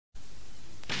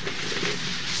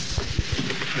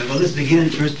Well, let's begin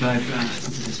first by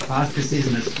this prophecies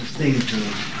and let's sing to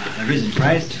the risen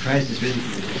Christ. Christ is risen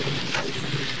from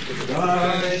the dead.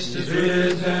 Christ is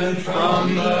risen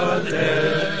from the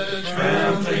dead,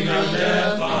 trampling on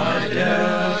death by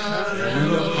death,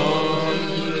 and upon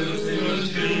the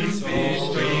streams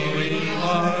bestowing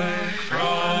life.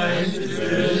 Christ is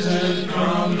risen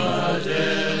from the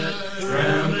dead,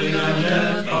 trampling on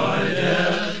death by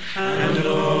death, and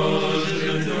those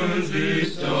in tombs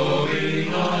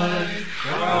bestowing life.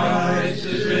 Christ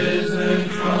is risen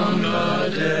from the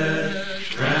dead,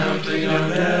 trampling on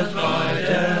death by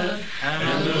death,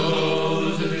 and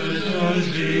those in the tombs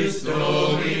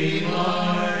bestowing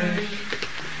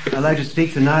life. I'd like to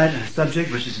speak tonight on a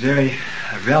subject which is very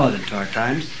relevant to our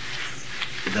times,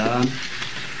 the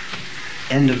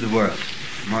end of the world.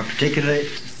 More particularly,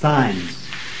 signs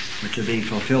which are being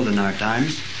fulfilled in our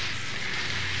times,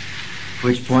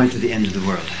 which point to the end of the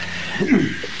world.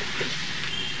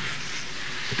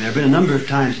 There have been a number of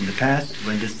times in the past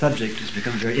when this subject has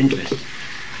become very interesting.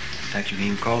 In fact, you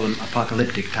can call them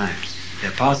apocalyptic times. The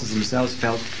apostles themselves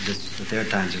felt that their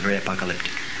times are very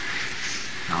apocalyptic.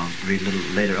 I'll read a little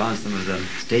later on some of the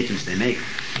statements they make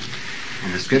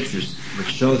in the scriptures, which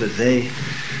show that they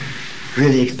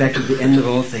really expected the end of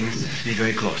all things to be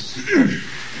very close.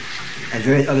 At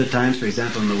various other times, for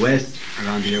example, in the West,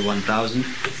 around the year 1000,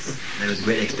 there was a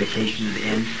great expectation of the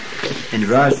end. In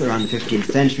Russia, around the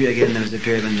 15th century, again, there was a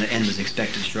period when the end was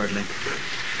expected shortly.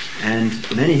 And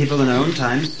many people in our own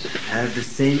times have the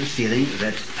same feeling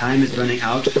that time is running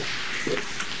out,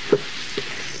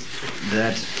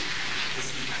 that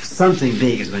something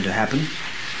big is going to happen.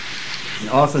 And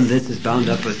often this is bound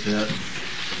up with the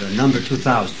number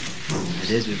 2000. That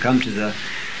is, we've come to the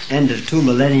end of 2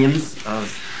 millenniums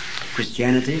of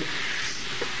Christianity.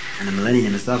 And the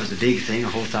millennium itself is a big thing, a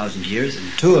whole 1,000 years.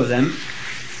 And 2 of them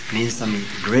means some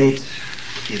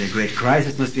either great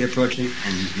crisis must be approaching,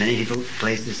 and many people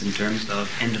place this in terms of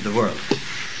end of the world.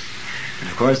 And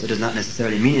of course, it does not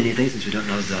necessarily mean anything, since we don't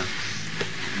know the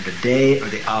day or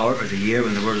the hour or the year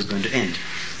when the world is going to end.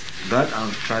 But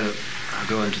I'll try to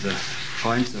go into the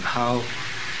points of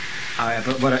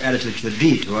what our attitude should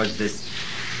be towards this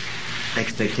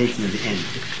expectation of the end.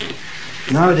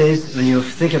 Nowadays, when you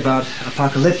think about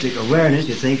apocalyptic awareness,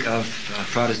 you think of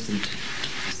Protestant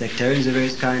sectarians of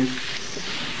various kinds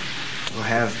who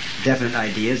have definite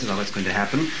ideas about what's going to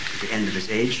happen at the end of this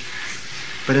age.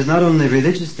 But it's not only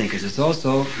religious thinkers, it's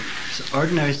also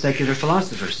ordinary secular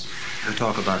philosophers who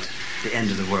talk about the end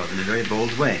of the world in a very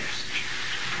bold way.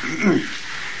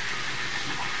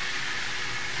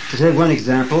 To take one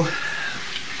example,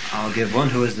 I'll give one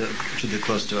who should be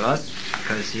close to us,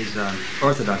 because he's an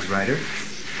Orthodox writer,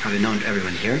 probably known to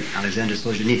everyone here, Alexander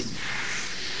Solzhenitsyn,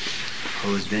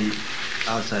 who's been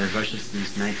outside of Russia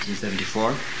since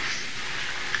 1974,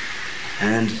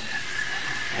 and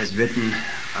has written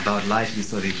about life in the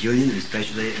Soviet Union, and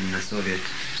especially in the Soviet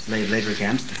slave labor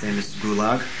camps, the famous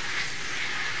Gulag.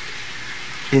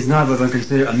 He's not what one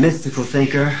consider a mystical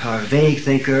thinker, or a vague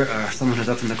thinker, or someone who's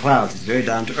up in the clouds. He's very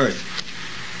down to earth.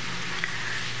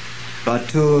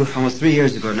 About almost 3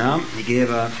 years ago now, he gave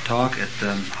a talk at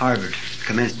the Harvard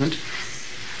commencement,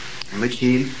 in which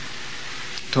he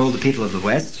told the people of the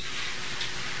West,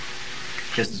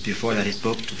 just as before that he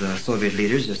spoke to the Soviet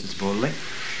leaders just as boldly,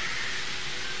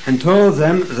 and told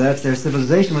them that their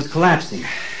civilization was collapsing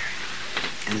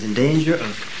and was in danger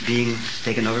of being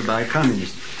taken over by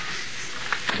communism.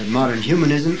 That modern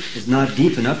humanism is not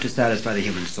deep enough to satisfy the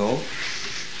human soul.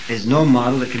 It is no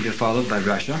model that can be followed by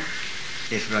Russia,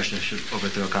 if Russia should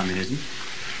overthrow communism.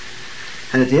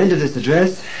 And at the end of this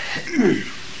address,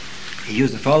 he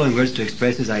used the following words to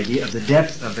express his idea of the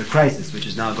depth of the crisis which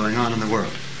is now going on in the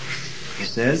world. He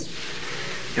says,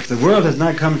 if the world has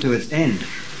not come to its end,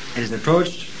 it has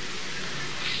approached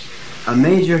a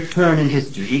major turn in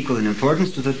history, equal in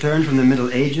importance to the turn from the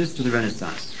Middle Ages to the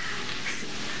Renaissance.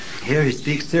 Here he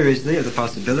speaks seriously of the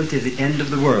possibility of the end of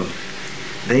the world,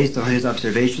 based on his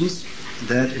observations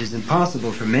that it is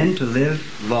impossible for men to live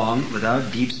long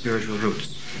without deep spiritual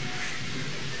roots.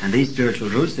 And these spiritual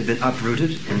roots have been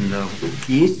uprooted in the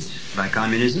East by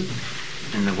communism,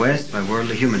 in the West by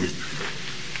worldly humanism.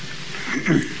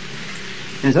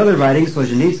 In his other writings,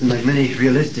 Solzhenitsyn, like many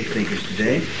realistic thinkers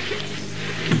today,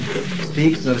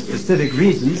 speaks of specific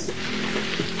reasons,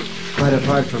 quite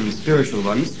apart from spiritual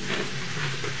ones,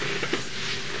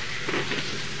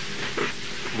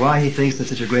 why he thinks that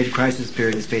such a great crisis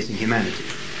period is facing humanity.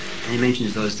 And he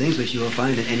mentions those things which you will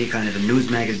find in any kind of a news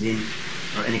magazine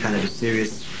or any kind of a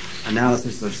serious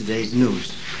analysis of today's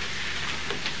news.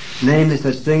 Namely,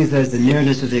 such things as the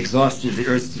nearness of the exhaustion of the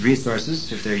Earth's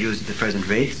resources, if they're used at the present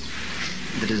rates,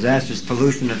 the disastrous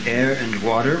pollution of air and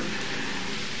water,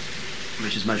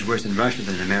 which is much worse in Russia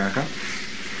than in America,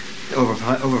 the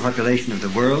overpopulation of the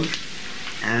world,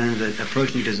 and the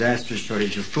approaching disastrous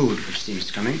shortage of food, which seems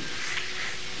coming,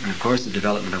 and of course the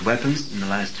development of weapons in the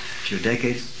last few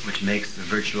decades, which makes the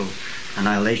virtual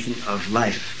annihilation of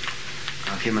life,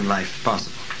 of human life,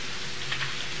 possible.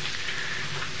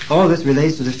 All this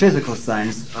relates to the physical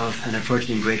signs of an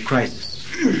approaching great crisis,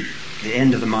 the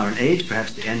end of the modern age,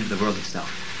 perhaps the end of the world itself.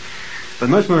 But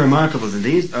much more remarkable than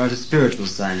these are the spiritual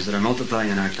signs that are multiplying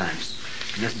in our times.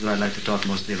 And this is what I'd like to talk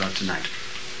mostly about tonight.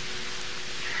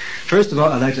 First of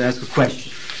all, I'd like to ask a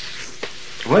question.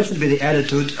 What should be the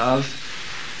attitude of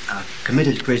a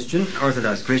committed Christian,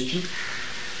 Orthodox Christian,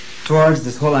 towards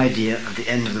this whole idea of the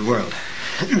end of the world?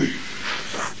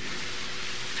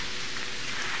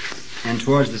 And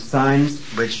towards the signs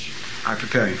which are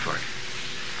preparing for it.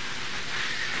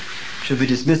 Should we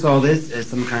dismiss all this as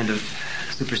some kind of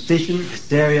superstition,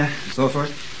 hysteria, and so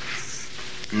forth?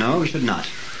 No, we should not.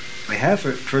 We have,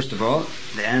 first of all,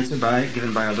 the answer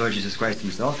given by our Lord Jesus Christ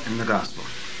himself in the Gospel.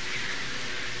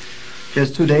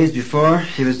 Just 2 days before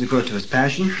he was to go to his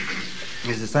passion,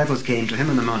 his disciples came to him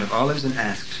on the Mount of Olives and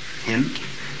asked him,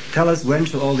 "Tell us, when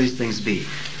shall all these things be?"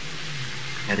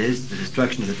 That is, the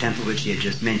destruction of the temple which he had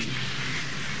just mentioned.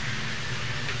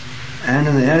 And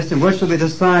then they asked him, "What shall be the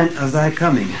sign of thy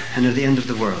coming and of the end of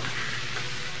the world?"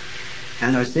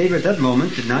 And our Savior at that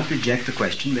moment did not reject the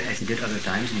question, as he did other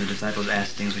times when the disciples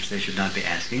asked things which they should not be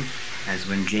asking, as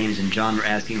when James and John were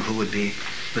asking would they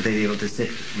be able to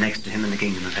sit next to him in the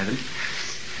kingdom of heaven.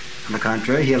 On the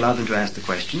contrary, he allowed them to ask the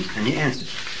question, and he answered.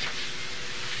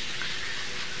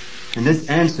 And this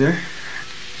answer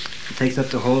takes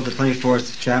up the whole, the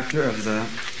 24th chapter of the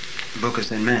book of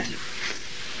St. Matthew,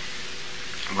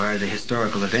 where the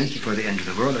historical events before the end of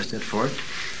the world are set forth,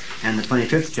 and the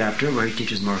 25th chapter, where he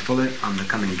teaches more fully on the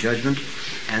coming judgment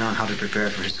and on how to prepare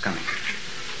for his coming.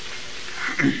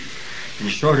 In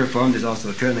shorter form, these also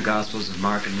appear in the Gospels of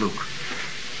Mark and Luke.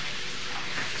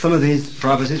 Some of these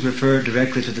prophecies refer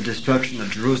directly to the destruction of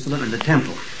Jerusalem and the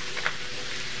temple,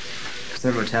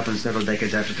 which happened several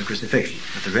decades after the crucifixion,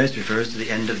 but the rest refers to the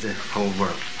end of the whole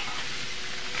world.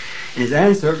 In his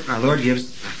answer, our Lord gives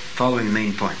the following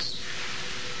main points.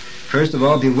 First of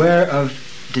all, beware of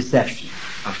deception,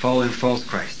 of following false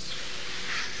Christs.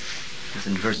 That's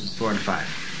in verses 4 and 5.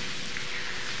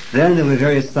 Then there will be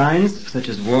various signs, such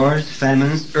as wars,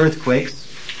 famines, earthquakes,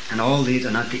 and all these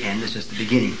are not the end, it's just the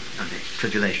beginning of the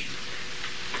tribulation.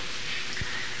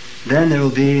 Then there will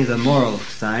be the moral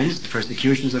signs, the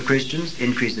persecutions of Christians,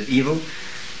 increase of evil,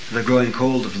 the growing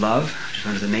cold of love, which is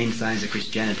one of the main signs that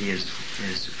Christianity is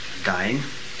dying,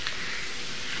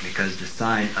 because the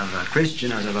sign of a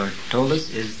Christian, as our Lord told us,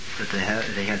 is that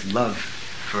they have love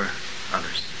for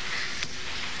others.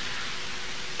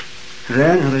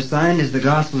 Then another sign is the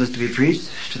gospel is to be preached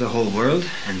to the whole world,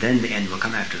 and then the end will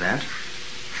come after that.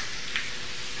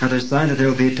 Another sign that there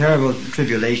will be a terrible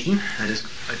tribulation, that is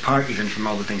apart even from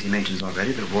all the things he mentions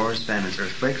already, the wars, famines,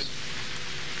 earthquakes.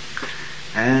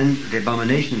 And the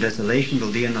abomination of desolation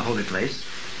will be in the holy place,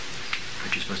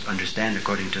 which you're supposed to understand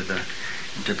according to the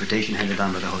interpretation handed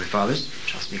down by the Holy Fathers,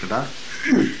 which I'll speak about.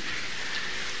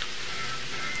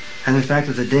 And the fact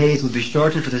that the days will be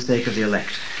shortened for the sake of the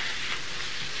elect.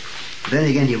 Then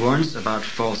again he warns about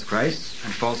false Christs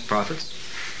and false prophets,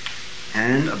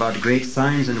 and about great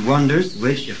signs and wonders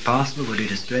which, if possible, would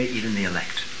lead astray even the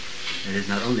elect. It is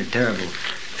not only terrible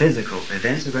physical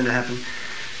events are going to happen,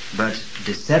 but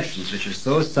deceptions which are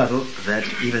so subtle that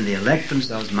even the elect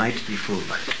themselves might be fooled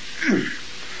by it.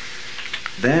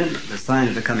 Then the sign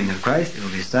of the coming of Christ, it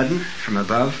will be sudden, from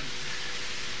above,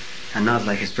 and not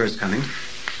like his first coming.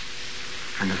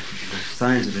 And the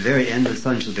signs of the very end, the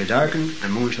sun shall be darkened, the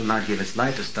moon shall not give its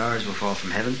light, the stars will fall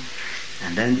from heaven,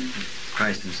 and then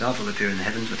Christ himself will appear in the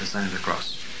heavens with the sign of the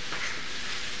cross.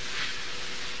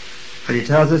 But he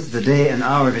tells us that the day and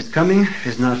hour of his coming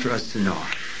is not for us to know.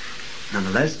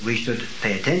 Nonetheless, we should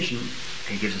pay attention.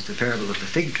 He gives us the parable of the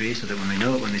fig tree, so that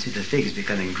when we see the figs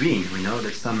becoming green, we know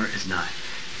that summer is nigh.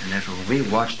 And therefore, when we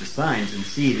watch the signs and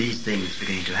see these things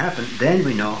beginning to happen, then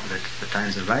we know that the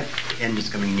times are right, the end is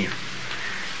coming near.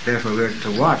 Therefore, we're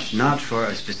to watch not for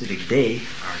a specific day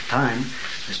or time.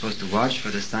 We're supposed to watch for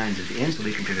the signs of the end so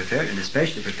we can be prepared, and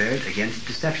especially prepared against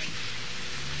deception,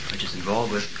 which is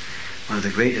involved with one of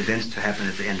the great events to happen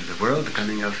at the end of the world, the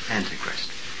coming of Antichrist,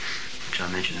 which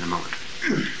I'll mention in a moment.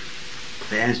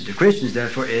 The answer to Christians,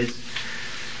 therefore, is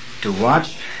to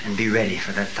watch and be ready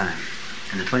for that time.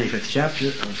 And the 25th chapter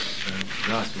of the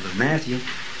Gospel of Matthew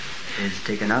is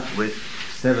taken up with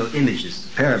several images,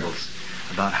 parables,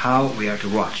 about how we are to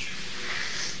watch.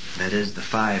 That is, the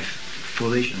 5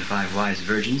 foolish and 5 wise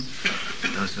virgins,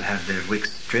 those who have their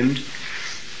wicks trimmed,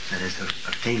 that is, who have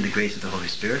obtained the grace of the Holy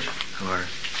Spirit, who are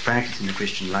practicing the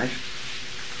Christian life,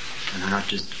 and are not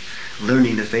just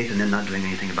learning the faith and then not doing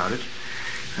anything about it.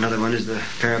 Another one is the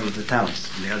parable of the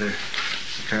talents, and the other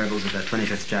the parables of that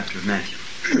 25th chapter of Matthew.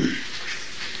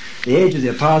 The age of the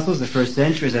apostles, the first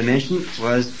century, as I mentioned,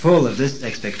 was full of this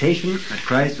expectation that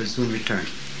Christ would soon return.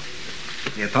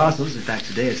 The apostles, in fact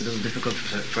today it's a little difficult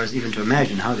for us even to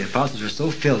imagine how the apostles were so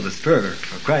filled with fervor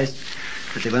for Christ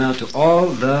that they went out to all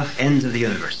the ends of the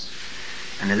universe.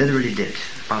 And they literally did.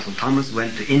 Apostle Thomas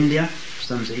went to India,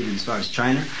 some say even as far as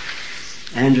China.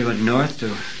 Andrew went north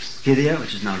to Scythia,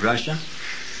 which is now Russia.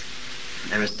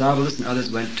 Aristobulus and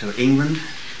others went to England.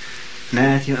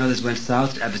 Matthew and others went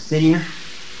south to Abyssinia.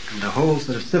 And the whole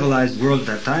sort of civilized world at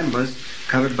that time was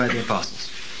covered by the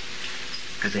apostles,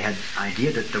 because they had the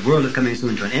idea that the world is coming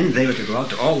soon to an end. They were to go out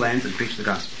to all lands and preach the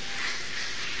gospel.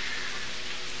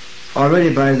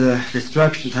 Already by the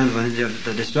destruction,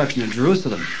 the destruction of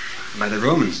Jerusalem by the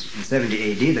Romans in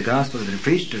 70 AD, the gospel had been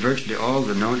preached to virtually all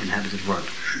the known inhabited world.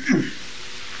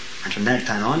 And from that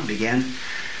time on began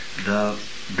the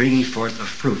bringing forth of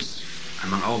fruits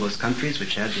among all those countries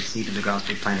which had the seed of the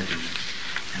gospel planted in them.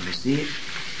 And we see,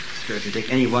 if you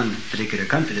take any one particular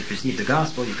country that received the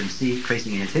gospel, you can see,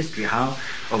 tracing in its history, how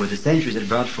over the centuries it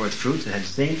brought forth fruits. It had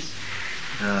saints.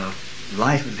 The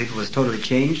life of the people was totally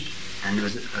changed, and there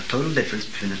was a total difference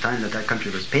between the time that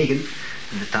country was pagan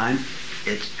and the time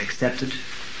it accepted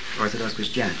Orthodox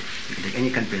Christianity. You can take any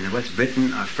country in the West,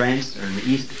 Britain or France, or in the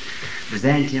East,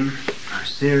 Byzantium or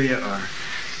Syria or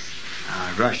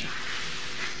Russia.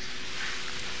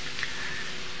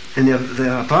 And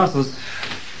the apostles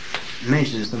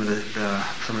mention some of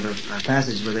the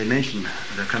passages where they mention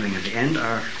the coming of the end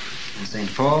are in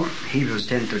St. Paul, Hebrews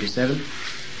 10:37.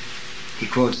 He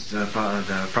quotes the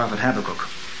prophet Habakkuk.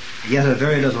 Yet a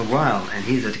very little while, and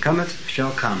he that cometh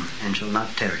shall come, and shall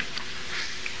not tarry.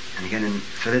 And again in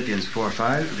Philippians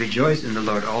 4:5, rejoice in the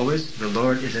Lord always, the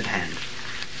Lord is at hand.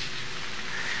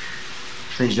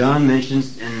 St. John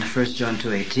mentions in 1 John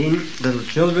 2:18, little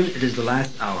children, it is the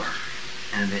last hour.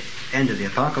 And at the end of the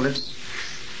apocalypse,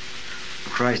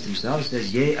 Christ himself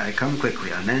says, yea, I come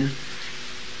quickly, amen.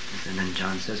 And then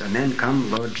John says, amen, come,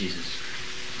 Lord Jesus.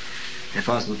 The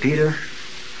Apostle Peter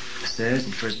says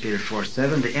in 1 Peter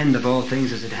 4:7, the end of all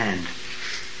things is at hand.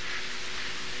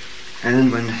 And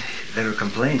then when there were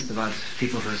complaints about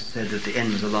people who said that the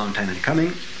end was a long time in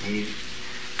coming, he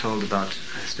told about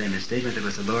his famous statement that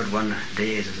with the Lord 1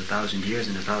 day is as 1,000 years,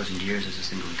 and 1,000 years is a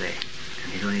single day.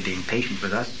 And he's only being patient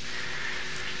with us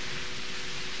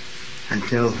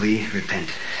until we repent.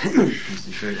 It's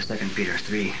in 2 Peter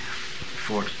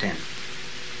 3:4-10.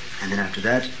 And then after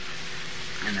that,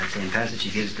 in that same passage, he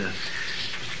gives the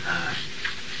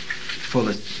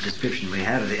fullest description we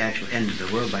have of the actual end of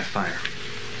the world by fire.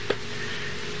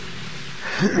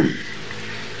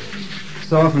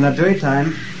 So from that very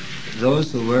time,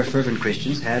 those who were fervent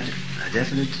Christians had a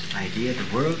definite idea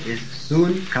the world is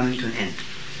soon coming to an end.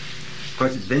 Of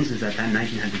course, it's been since that time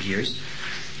 1900 years.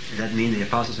 Does that mean the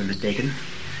apostles are mistaken?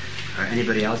 Or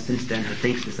anybody else since then who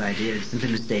thinks this idea is simply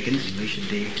mistaken and we should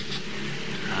be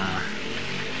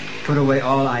put away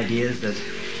all ideas that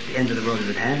the end of the world is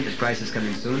at hand, that Christ is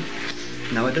coming soon?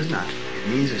 No, it does not. It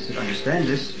means we should understand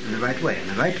this in the right way. And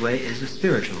the right way is the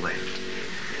spiritual way.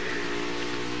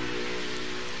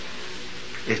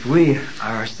 If we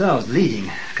are ourselves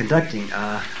conducting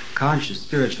a conscious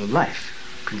spiritual life,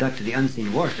 conducting the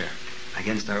unseen warfare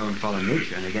against our own fallen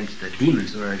nature and against the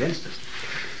demons who are against us,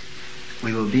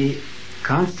 we will be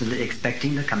constantly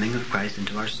expecting the coming of Christ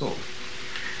into our soul.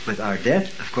 With our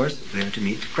death, of course, we are to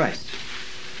meet Christ.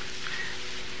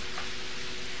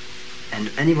 And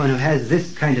anyone who has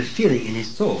this kind of feeling in his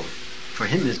soul, for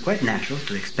him it is quite natural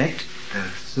to expect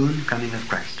the soon coming of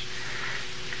Christ.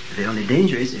 The only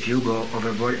danger is if you go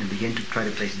overboard and begin to try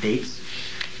to place dates,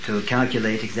 to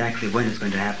calculate exactly when it's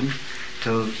going to happen,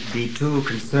 to be too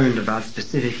concerned about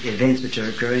specific events which are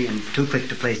occurring and too quick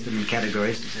to place them in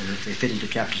categories as if they fit into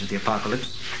chapters of the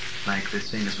Apocalypse, like this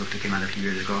famous book that came out a few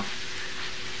years ago,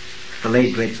 The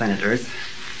Late Great Planet Earth.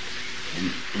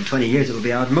 In 20 years it will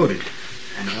be outmoded,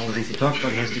 and all the things he talked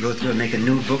about he has to go through and make a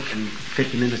new book and fit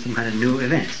them into some kind of new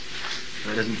events.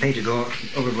 So it doesn't pay to go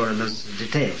overboard on those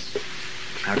details.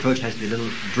 Our approach has to be a little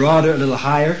broader, a little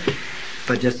higher,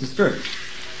 but just as firm.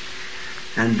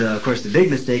 And of course the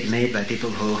big mistake made by people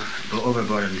who go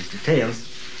overboard on these details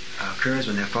occurs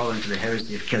when they fall into the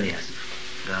heresy of Chiliasm,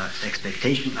 the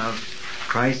expectation of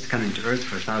Christ coming to earth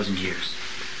for 1,000 years.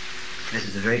 This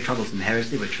is a very troublesome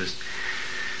heresy which was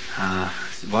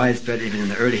was widespread even in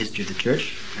the early history of the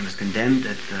Church. It was condemned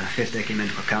at the Fifth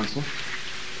Ecumenical Council.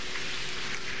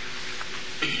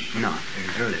 No,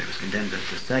 even earlier. It was condemned at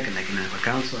the Second Ecumenical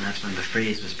Council, and that's when the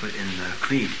phrase was put in the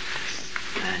creed.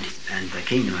 And the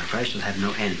kingdom of Christ shall have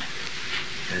no end.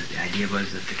 Because the idea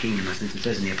was that the kingdom, since it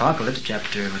says in the Apocalypse,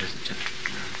 chapter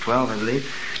 12, I believe,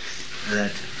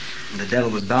 that the devil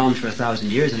was bound for 1,000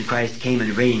 years and Christ came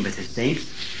and reigned with his saints.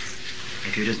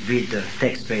 If you just read the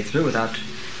text straight through without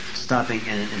stopping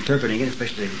and interpreting it,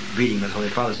 especially reading what the Holy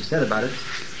Fathers have said about it,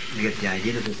 you get the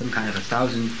idea that there's some kind of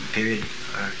period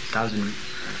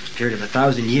of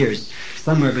 1,000 years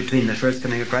somewhere between the first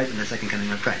coming of Christ and the second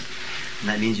coming of Christ. And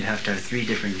that means you have to have 3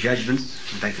 different judgments.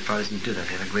 In fact, the Protestants do that.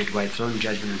 They have a great white throne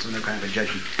judgment and some other kind of a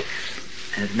judgment.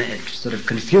 And it sort of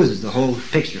confuses the whole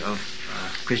picture of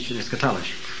Christian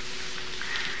eschatology.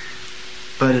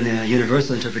 But in the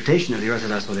universal interpretation of the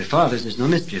Orthodox Holy Fathers, there's no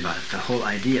mystery about it. The whole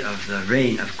idea of the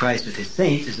reign of Christ with his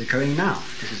saints is occurring now.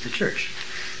 This is the Church.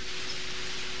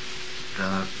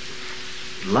 The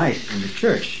life in the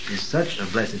Church is such a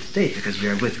blessed state because we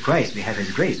are with Christ, we have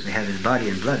his grace, we have his body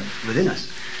and blood within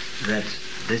us, that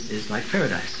this is like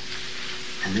paradise.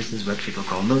 And this is what people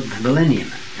call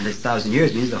millennium. And this 1,000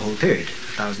 years means the whole period.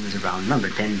 1,000 is a round number,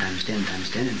 10 times 10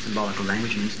 times 10, in symbolical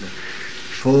language means the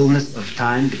fullness of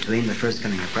time between the first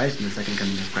coming of Christ and the second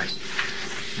coming of Christ.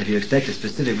 If you expect a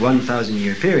specific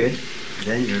 1,000-year period,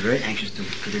 then you're very anxious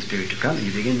for this period to come, and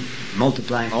you begin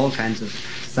multiplying all kinds of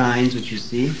signs which you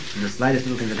see, and the slightest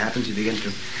little thing that happens, you begin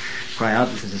to cry out,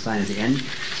 this is a sign of the end,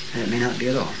 and it may not be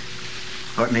at all.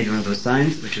 Or it may be one of those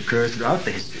signs which occur throughout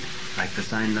the history, like the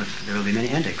sign of there will be many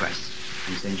antichrists.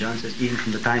 And St. John says, even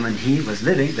from the time when he was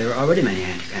living, there were already many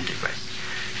antichrists.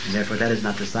 And therefore that is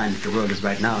not the sign that the world is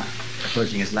right now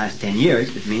approaching its last 10 years.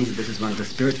 It means that this is one of the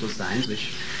spiritual signs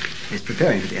which is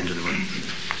preparing for the end of the world.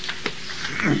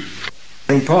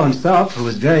 St. Paul himself, who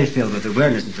was very filled with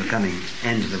awareness of the coming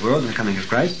end of the world and the coming of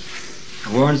Christ,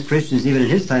 warns Christians even in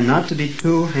his time not to be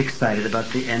too excited about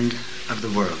the end of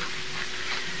the world.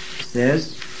 He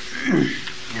says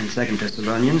in 2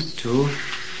 Thessalonians 2,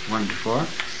 1-4,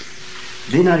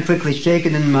 "Be not quickly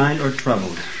shaken in mind or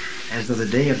troubled, as though the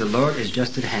day of the Lord is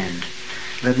just at hand.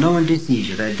 Let no one deceive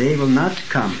you. That day will not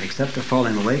come, except the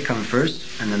falling away come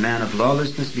first, and the man of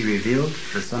lawlessness be revealed,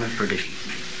 the son of perdition."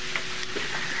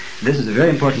 This is a very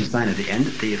important sign of the end,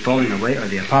 the falling away or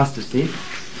the apostasy,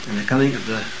 and the coming of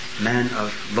the man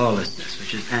of lawlessness,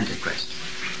 which is Antichrist.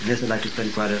 And this I'd like to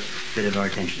spend quite a bit of our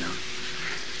attention on.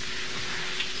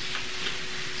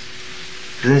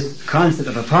 This concept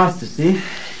of apostasy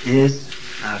is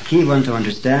a key one to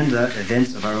understand the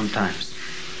events of our own times.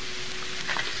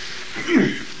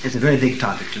 It's a very big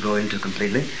topic to go into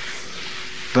completely,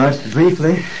 but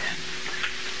briefly,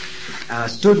 a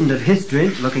student of history,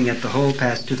 looking at the whole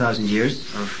past 2,000 years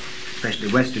of especially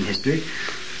Western history,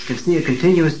 can see a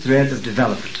continuous thread of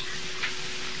development.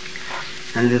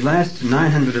 And in the last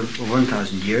 900 or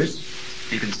 1,000 years,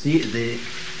 you can see the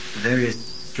various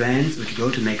strands which go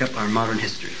to make up our modern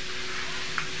history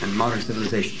and modern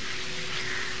civilization.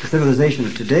 The civilization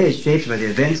of today is shaped by the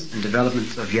events and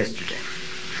developments of yesterday.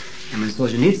 And when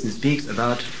Solzhenitsyn speaks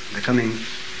about the coming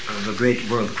of a great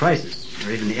world crisis,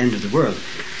 or even the end of the world,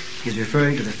 he's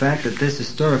referring to the fact that this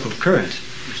historical current,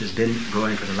 which has been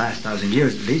going for the last 1,000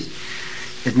 years at least,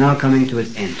 is now coming to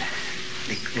its end.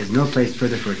 There's no place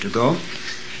further for it to go.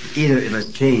 Either it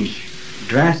must change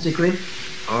drastically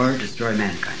or destroy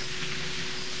mankind.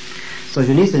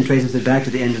 Solzhenitsyn traces it back to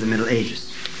the end of the Middle Ages.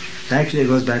 Actually, it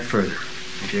goes back further.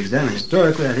 If you examine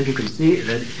historically, I think you can see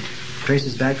that it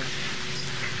traces back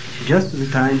just to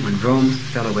the time when Rome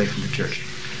fell away from the Church.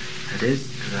 That is,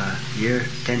 the year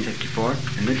 1054,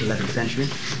 the mid-11th century,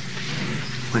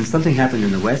 when something happened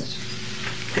in the West,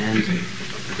 and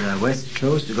the West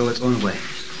chose to go its own way,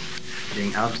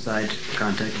 being outside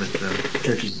contact with the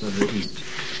churches of the East.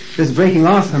 This breaking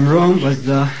off from Rome was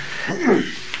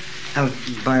on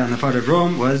the part of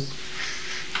Rome was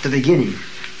the beginning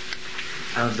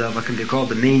of what can be called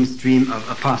the mainstream of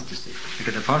apostasy.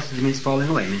 Because apostasy means falling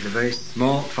away, it means a very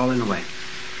small falling away.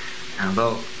 And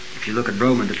although if you look at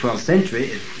Rome in the 12th century,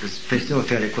 it was still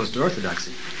fairly close to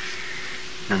Orthodoxy.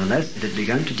 Nonetheless, it had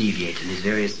begun to deviate in these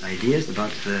various ideas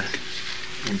about the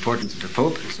importance of the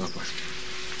Pope and so forth.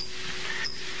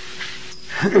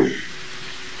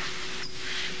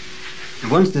 And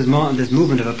once this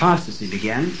movement of apostasy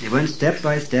began, it went step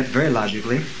by step, very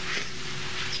logically,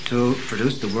 to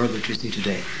produce the world which we see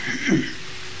today.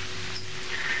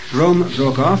 Rome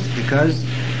broke off because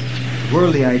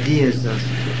worldly ideas of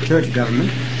church government,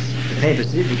 the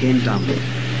papacy, became dominant.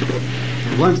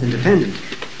 And once independent,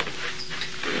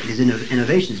 these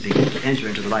innovations began to enter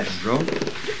into the life of Rome,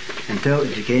 until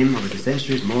it became, over the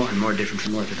centuries, more and more different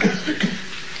from Orthodoxy.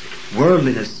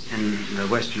 Worldliness in the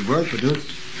Western world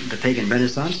produced the pagan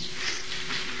Renaissance,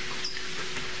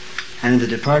 and the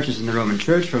departures in the Roman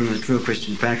Church from the true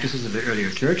Christian practices of the earlier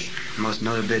Church, most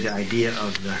notably the idea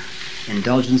of the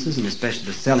indulgences, and especially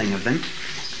the selling of them,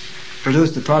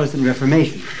 produced the Protestant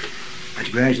Reformation,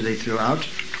 which gradually threw out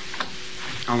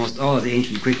almost all of the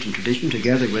ancient Christian tradition,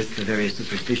 together with the various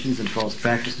superstitions and false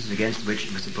practices against which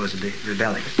it was supposedly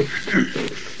rebelling.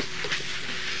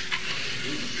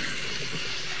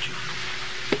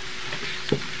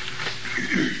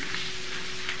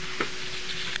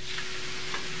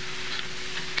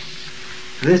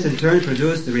 This in turn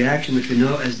produced the reaction which we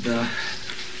know as the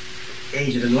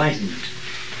Age of Enlightenment,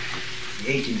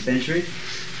 the 18th century,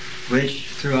 which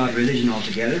threw out religion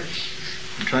altogether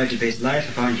and tried to base life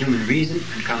upon human reason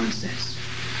and common sense,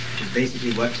 which is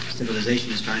basically what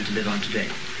civilization is trying to live on today.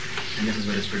 And this is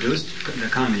what has produced the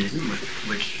communism,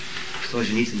 which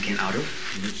Solzhenitsyn came out of,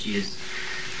 and which he is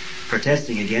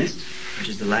protesting against, which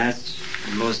is the last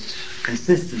and most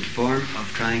consistent form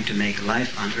of trying to make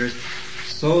life on earth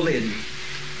solely in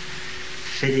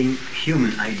fitting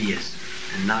human ideas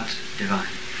and not divine.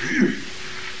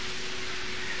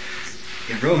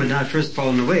 If Rome had not first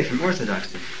fallen away from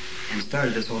Orthodoxy and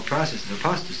started this whole process of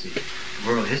apostasy,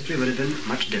 world history would have been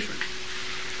much different.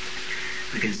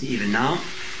 We can see even now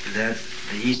that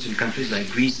the eastern countries like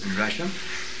Greece and Russia,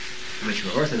 which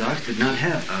were Orthodox, did not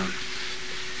have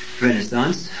a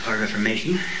Renaissance or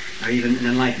Reformation or even an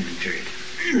Enlightenment period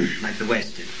like the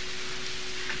West did.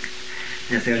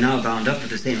 And if they are now bound up with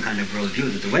the same kind of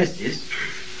worldview that the West is,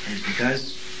 it's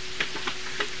because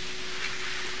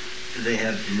they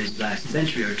have, in this last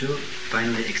century or two,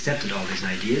 finally accepted all these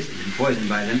ideas and been poisoned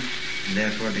by them, and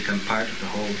therefore become part of the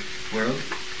whole world,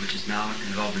 which is now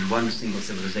involved in one single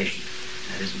civilization.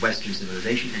 That is Western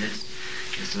civilization, and it's,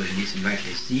 as Solzhenitsyn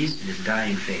rightly sees, in its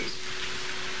dying phase.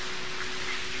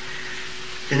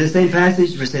 In the same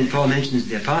passage where St. Paul mentions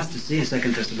the apostasy in 2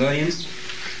 Thessalonians,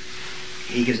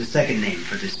 he gives a second name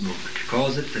for this movement. He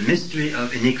calls it the mystery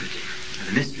of iniquity, or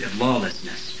the mystery of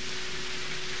lawlessness.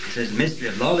 He says the mystery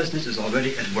of lawlessness is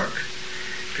already at work.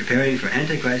 Preparing for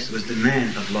Antichrist was the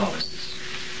man of lawlessness.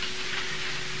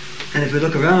 And if we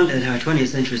look around at our 20th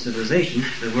century civilization,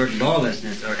 the word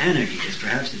lawlessness or anarchy is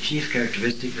perhaps the chief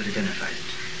characteristic that identifies it.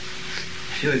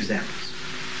 A few examples.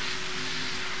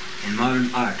 In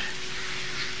modern art,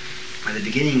 by the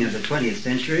beginning of the 20th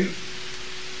century,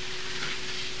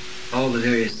 all the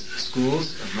various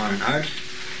schools of modern art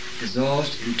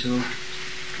dissolved into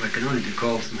what can only be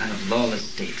called some kind of lawless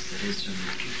states. That is, from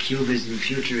cubism,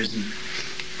 futurism,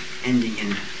 ending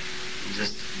in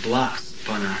just blocks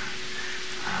upon a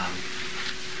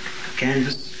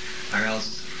canvas, or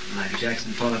else, like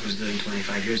Jackson Pollock was doing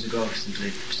 25 years ago,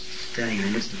 simply standing in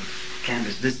the midst of a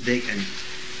canvas this big and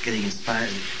getting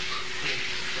inspired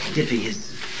and dipping his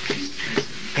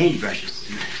paintbrushes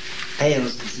and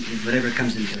pails and whatever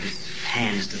comes into his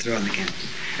hands to throw on the canvas.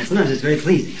 And sometimes it's very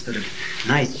pleasing, sort of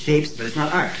nice shapes, but it's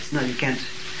not art. It's not, you can't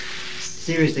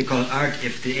seriously call it art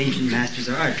if the ancient masters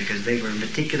are art, because they were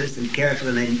meticulous and careful,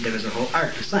 and there was a whole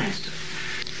art and science to it.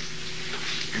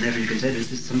 And therefore you can say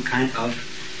this is some kind of,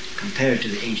 compared to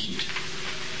the ancient,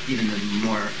 even the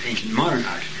more ancient modern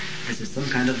art, this is some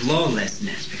kind of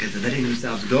lawlessness, because they're letting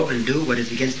themselves go and do what is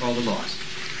against all the laws.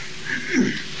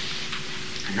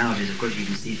 And nowadays, of course, you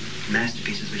can see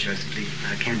masterpieces which are simply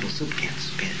Campbell soup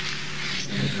cans painted.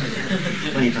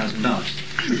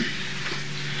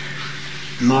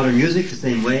 $20,000. Modern music, the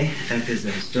same way. In fact, there's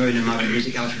a historian of modern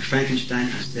music, Alfred Frankenstein,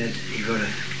 who said he wrote a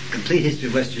complete history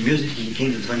of Western music. When he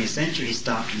came to the 20th century, he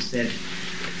stopped and said,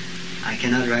 I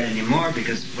cannot write anymore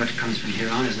because what comes from here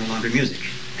on is no longer music,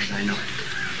 as I know it.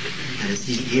 That is,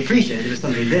 he appreciated there was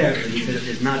something there, but he said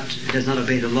it does not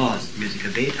obey the laws music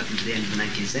obeyed up until the end of the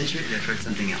 19th century, therefore it's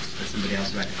something else. Let somebody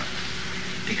else write about it.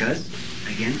 Because,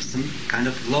 again, some kind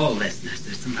of lawlessness.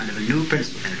 There's some kind of a new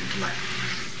principle entered into life.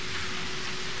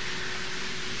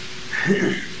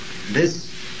 This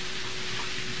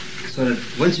sort of,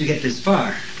 once you get this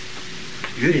far,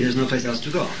 really there's no place else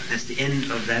to go. That's the end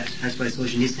of that. That's why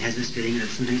Solzhenitsyn has this feeling that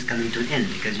something's coming to an end,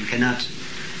 because you cannot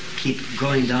keep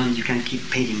going down, you can't keep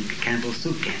painting Campbell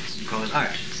soup cans. You call it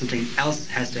art. Something else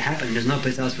has to happen. There's no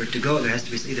place else for it to go. There has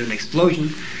to be either an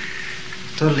explosion,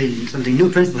 totally something new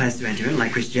principle has to enter in,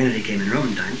 like Christianity came in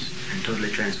Roman times and totally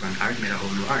transformed art, made a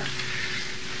whole new art.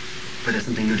 But if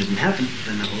something new doesn't happen,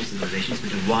 then the whole civilization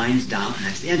sort of winds down, and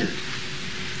that's the end of it.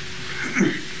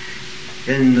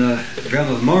 In the realm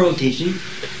of moral teaching,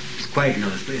 it's quite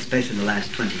noticeable, especially in the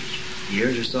last 20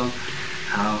 years or so,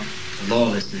 how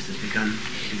lawlessness has become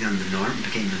the norm,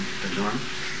 became the norm.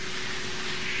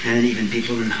 And even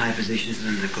people in high positions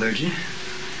in the clergy,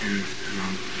 and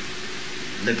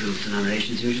liberal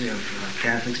denominations usually, of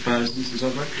Catholics, Protestants, and so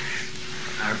forth,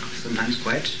 are sometimes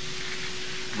quite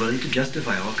willing to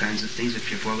justify all kinds of things which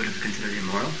before would have considered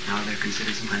immoral. Now they're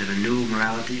considered some kind of a new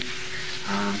morality,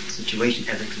 situation,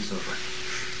 ethics, and so forth.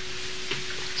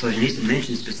 Solzhenitsyn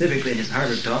mentioned specifically in his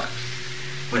Harvard talk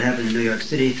what happened in New York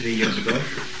City 3 years ago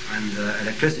when the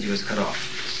electricity was cut off.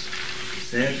 He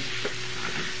said,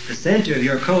 "The center of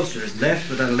your culture is left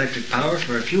without electric power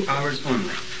for a few hours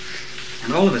only.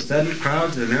 And all of a sudden,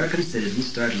 crowds of American citizens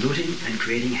start looting and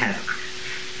creating havoc.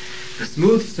 The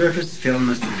smooth surface film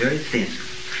must be very thin.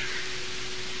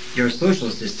 Your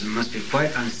social system must be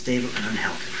quite unstable and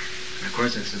unhealthy." And of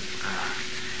course,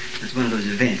 that's one of those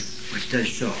events which does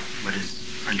show what is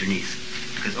underneath,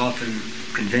 because often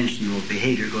conventional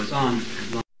behavior goes on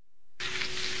as long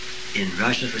in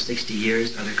Russia for 60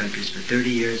 years, other countries for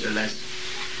 30 years or less,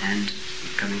 and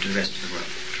coming to the rest of the world.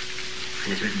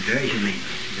 And it's written very humanely.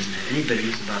 He doesn't have any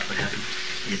bitterness about what happened.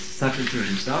 He has suffered through it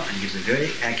himself and gives a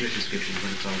very accurate description of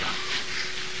what it's all about.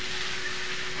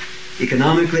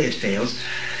 Economically, it fails.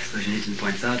 Solzhenitsyn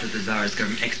points out that the Tsar's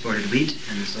government exported wheat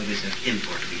and the Soviets have to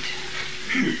import wheat.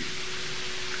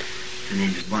 To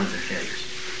name just one of their failures.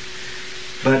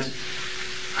 But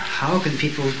how can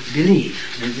people believe?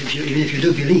 Even if you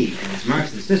do believe in this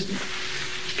Marxist system,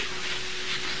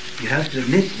 you have to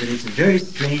admit that it's a very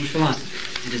strange philosophy.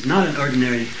 It is not an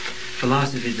ordinary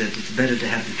philosophy that it's better to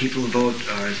have the people vote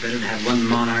or it's better to have one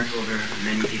monarch over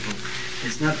many people.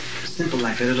 It's not simple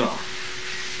like that at all.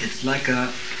 It's like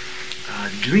a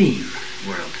dream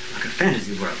world, like a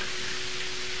fantasy world.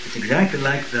 It's exactly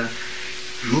like the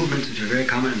movements which were very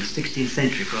common in the 16th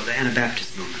century called the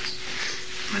Anabaptist movements.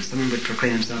 When someone would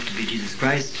proclaim himself to be Jesus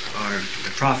Christ or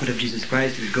the prophet of Jesus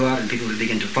Christ, he would go out and people would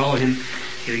begin to follow him.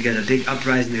 He would get a big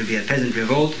uprising, there would be a peasant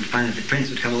revolt, and finally the prince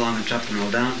would come along and chop them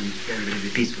all down, and everybody would be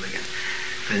peaceful again.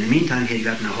 But in the meantime, he had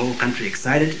gotten the whole country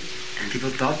excited, and people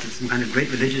thought that some kind of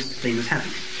great religious thing was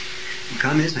happening. And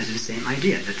communism has the same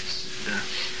idea, that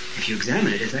if you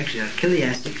examine it, it's actually a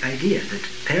chiliastic idea, that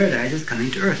paradise is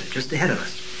coming to earth, just ahead of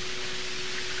us.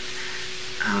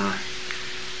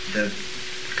 The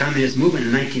communist movement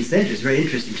in the 19th century is very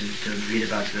interesting to read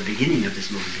about the beginning of this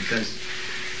movement, because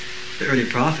the early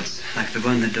prophets, like the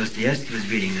one that Dostoevsky was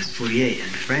reading, this Fourier in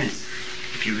France,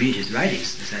 if you read his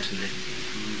writings, it's absolutely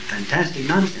fantastic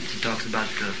nonsense. He talks about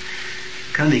the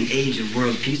coming age of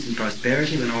world peace and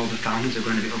prosperity when all the fountains are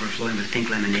going to be overflowing with pink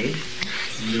lemonade,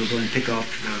 and you'll go and pick off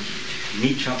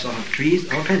meat chops off of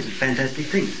trees, all kinds of fantastic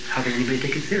things. How can anybody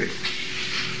take it seriously?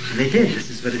 And they did. This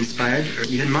is what inspired, or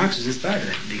even Marx was inspired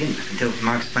at the beginning, until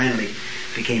Marx finally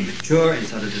became mature and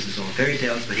saw that this is all fairy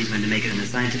tales, but he's going to make it on a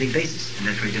scientific basis, and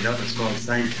that's where he developed what's called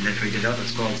science, and that's where he developed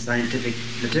what's called scientific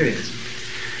materialism.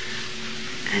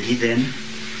 And he then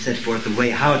set forth the way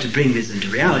how to bring this into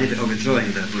reality by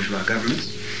overthrowing the bourgeois governments.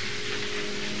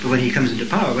 But when he comes into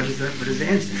power, what is the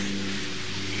answer?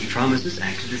 He promises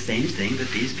actually the same thing that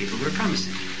these people were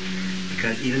promising,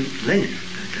 because even Lenin,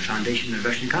 the foundation of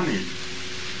Russian communism,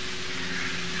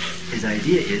 his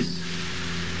idea is,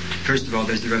 first of all,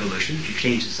 there's the revolution. If you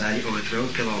change society, overthrow,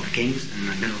 kill all the kings and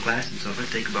the middle class and so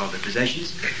forth, take all their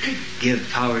possessions, give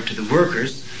power to the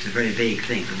workers. It's a very vague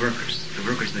thing, the workers. The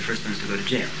workers are the first ones to go to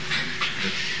jail.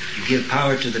 But you give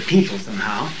power to the people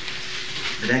somehow,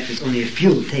 but actually it's only a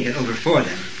few who take it over for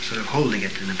them, sort of holding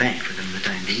it in the bank for them for the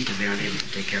time being, because they aren't able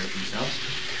to take care of themselves.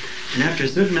 And after a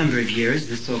certain number of years,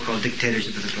 this so-called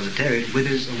dictatorship of the proletariat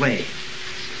withers away.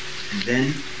 And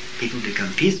then people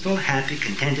become peaceful, happy,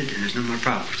 contented, and there's no more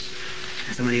problems.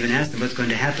 And someone even asked them what's going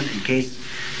to happen in case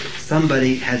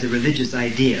somebody has a religious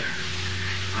idea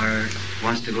or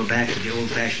wants to go back to the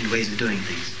old-fashioned ways of doing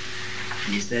things.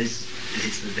 And he says,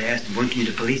 they asked him, won't you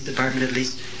need a police department at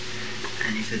least?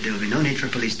 And he said, there will be no need for a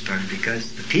police department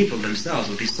because the people themselves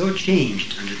will be so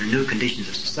changed under the new conditions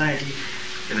of society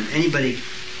that when anybody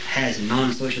has a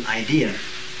non-social idea,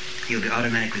 he'll be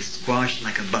automatically squashed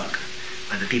like a bug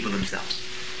by the people themselves.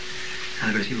 In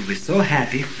other words, people will be so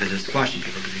happy that they're squashing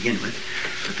people to begin with,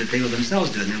 but that they will themselves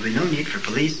do it, and there will be no need for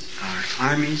police or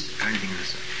armies or anything of the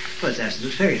sort. So it's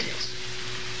absolute fairy tales.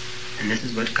 And this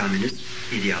is what communist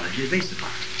ideology is based upon.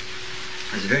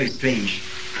 It's a very strange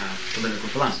political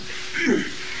philosophy.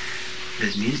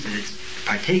 This means that it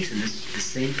partakes in this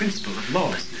same principle of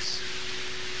lawlessness.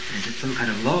 And it's some kind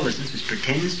of lawlessness which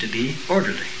pretends to be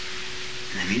orderly.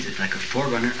 And that means it's like a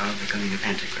forerunner of the coming of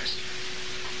Antichrist.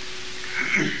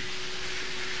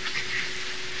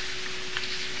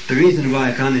 The reason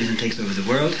why communism takes over the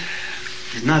world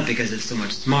is not because it's so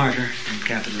much smarter than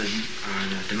capitalism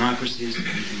or democracies or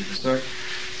anything of the sort.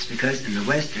 It's because in the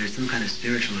West there is some kind of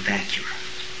spiritual vacuum.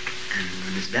 And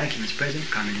when this vacuum is present,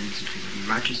 communism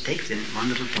marches, takes in one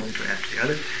little territory after the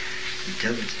other,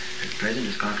 until it, at present,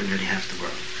 has conquered nearly half the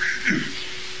world.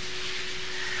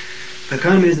 But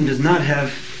communism does not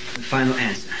have the final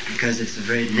answer, because it's a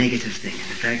very negative thing.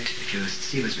 In fact, if you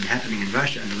see what's been happening in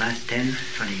Russia in the last 10,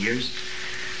 20 years,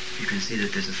 you can see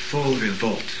that there's a full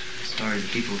revolt as far as the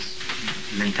people's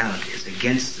mentality is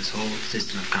against this whole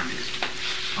system of communism.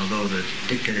 Although the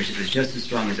dictatorship is just as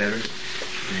strong as ever,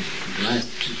 and in the last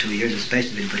 2 years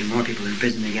especially, they've been putting more people in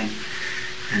prison again,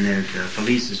 and the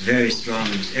police is very strong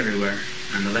and it's everywhere.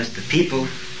 Nonetheless, the people,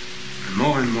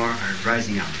 more and more, are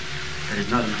rising up. That is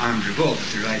not an armed revolt, but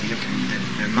they're rising up in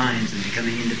their minds and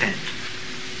becoming independent,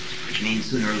 which means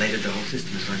sooner or later the whole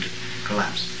system is going to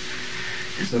collapse.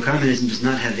 And so communism does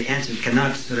not have the answer. It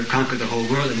cannot sort of conquer the whole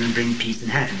world and then bring peace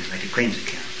and happiness like it claims it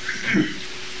can.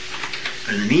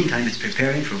 But in the meantime, it's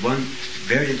preparing for one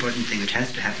very important thing which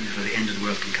has to happen before the end of the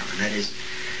world can come, and that is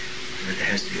that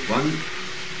there has to be one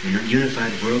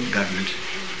unified world government,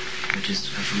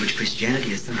 from which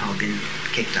Christianity has somehow been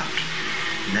kicked out.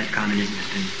 And that communism has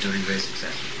been doing very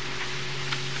successfully.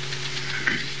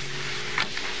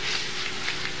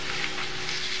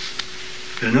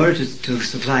 But in order to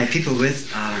supply people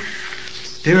with a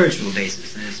spiritual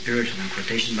basis, and spiritual in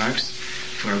quotation marks,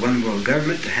 for a one world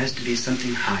government, there has to be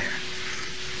something higher.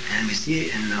 And we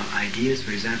see in the ideas,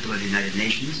 for example, of the United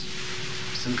Nations,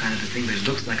 some kind of a thing which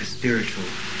looks like a spiritual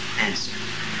answer.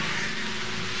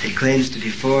 It claims to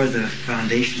be for the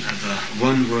foundation of a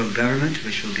one world government,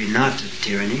 which will be not a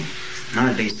tyranny,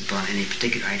 not based upon any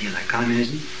particular idea like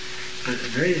communism, but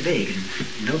very vague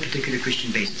and no particular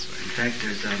Christian basis for it. In fact,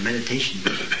 there's a meditation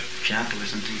chapel or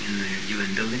something in the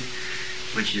UN building,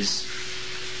 which is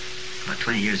about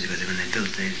 20 years ago when they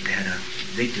built it, they had a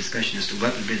big discussion as to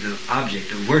what would be the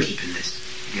object of worship in this.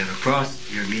 You have a cross,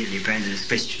 you're immediately branded as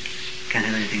Christian. You can't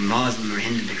have anything Muslim or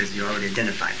Hindu because you're already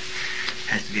identified.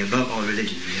 It has to be above all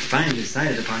religions. And you finally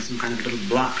decided upon some kind of little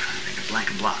block, I think a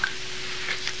blank block.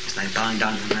 It's like bowing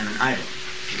down to some kind of an idol.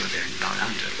 You go there and bow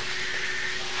down to it.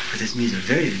 But this means a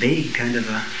very vague kind of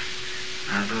a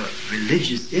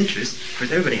religious interest. Of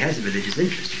course, everybody has a religious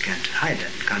interest. You can't hide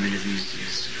that. And communism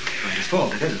is going to fall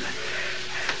because of that.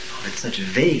 But such a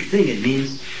vague thing, it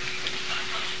means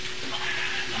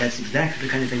that's exactly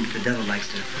the kind of thing that the devil likes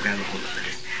to grab a hold of. That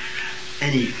is,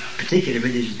 any particular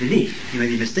religious belief, you may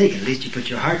be mistaken. At least you put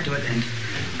your heart to it, and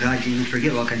God can even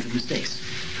forgive all kinds of mistakes.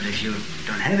 But if you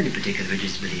don't have any particular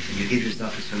religious belief, and you give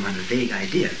yourself to some kind of vague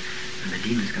idea, then the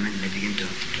demons come in and they begin to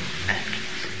act.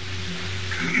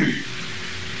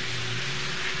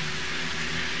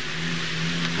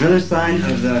 Another sign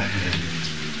of the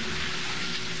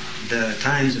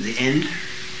times of the end,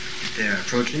 if they're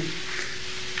approaching,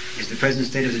 is the present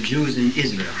state of the Jews in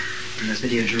Israel, in the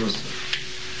city of Jerusalem.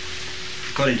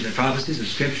 According to the prophecies of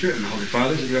Scripture and the Holy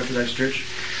Fathers of the Orthodox Church,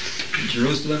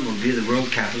 Jerusalem will be the world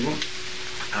capital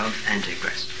of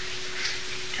Antichrist.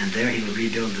 And there he will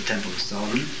rebuild the Temple of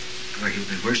Solomon, where he will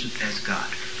be worshipped as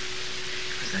God.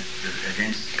 Because that's the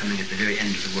events coming at the very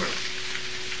end of the world.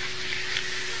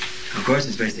 Of course,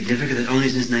 it's very significant that only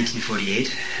since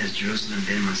 1948 has Jerusalem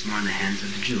been once more in the hands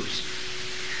of the Jews.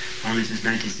 Only since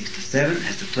 1967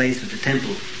 has the place where the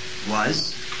temple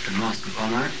was, the Mosque of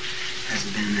Omar, has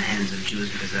been in the hands of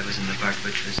Jews, because that was in the part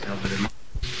which was held by the Muslims.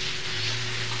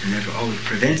 And therefore all that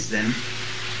prevents them,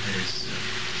 that is,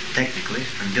 technically,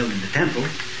 from building the temple,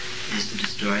 is to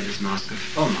destroy this Mosque of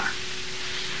Omar,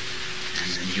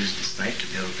 and then use the site to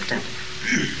build the temple.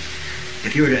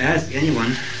 If you were to ask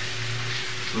anyone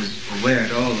who's aware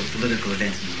at all of political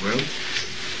events in the world,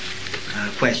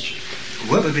 question,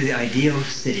 what would be the ideal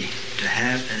city to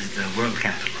have as the world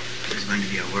capital? There's going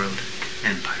to be a world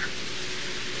empire.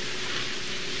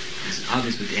 It's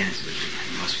obvious what the answer would be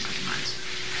in most people's minds.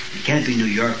 It can't be New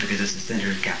York because it's the center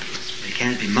of capitalism. It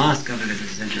can't be Moscow because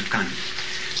it's the center of communism.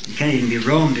 It can't even be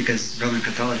Rome because Roman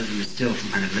Catholicism is still some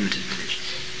kind of limited religion.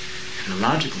 And the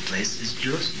logical place is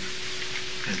Jerusalem,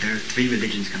 because there are three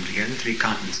religions come together, three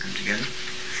continents come together.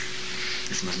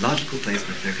 It's the most logical place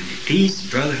where there can be peace,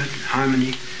 brotherhood,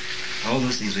 harmony, all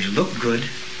those things which look good,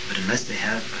 but unless they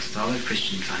have a solid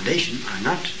Christian foundation, are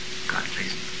not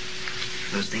God-pleasing.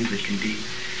 Those things which can be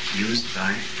used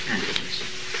by Antichrist.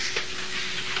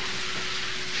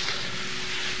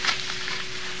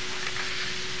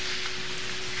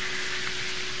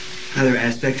 Another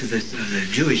aspect of the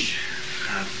Jewish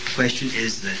question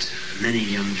is that many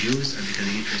young Jews are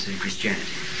becoming interested in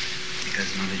Christianity, because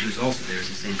among the Jews also there is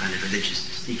the same kind of religious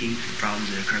seeking problems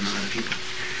that occur among other people.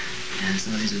 And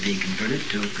some of these are being converted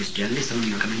to Christianity, some of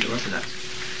them are coming to Orthodoxy.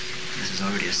 This is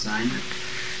already a sign, a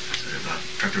sort of a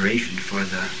preparation for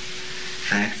the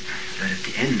fact that at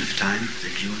the end of time, the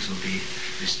Jews will be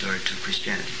restored to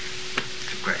Christianity,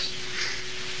 to Christ.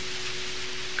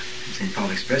 And St.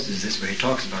 Paul expresses this, where he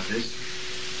talks about this,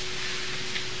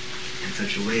 in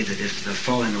such a way that if the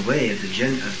falling away of the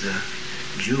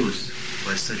Jews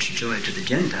was such joy to the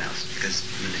Gentiles, because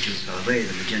when the Jews fell away,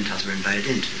 then the Gentiles were invited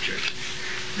into the church,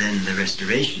 then the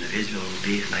restoration of Israel will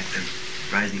be like the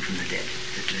rising from the dead.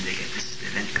 That they get this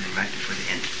event coming right before the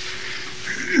end.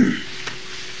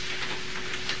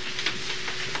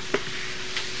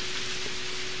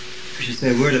 I should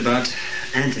say a word about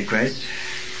Antichrist.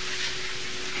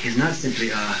 He's not simply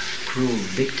a cruel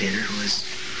dictator who is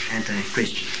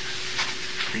anti-Christian.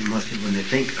 I think most people, when they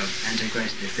think of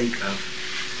Antichrist, they think of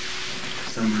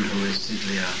someone who is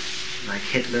simply like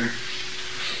Hitler,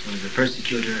 who is a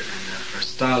persecutor, or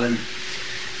Stalin.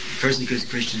 He persecutes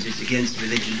Christians, he's against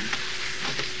religion.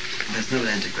 That's not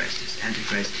what Antichrist is.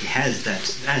 Antichrist, he has that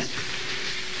aspect.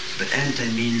 But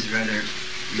anti means rather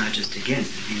not just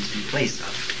against, it means in place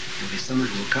of. There will be someone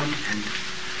who will come and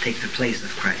take the place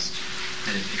of Christ.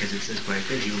 That is because it says quite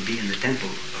clearly, he will be in the temple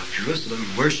of Jerusalem,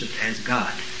 worshipped as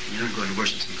God. You don't go and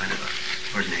worship some kind of an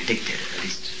ordinary dictator, at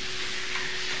least.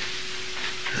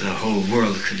 The whole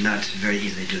world could not very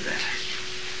easily do that.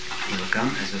 He will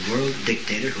come as a world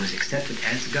dictator who is accepted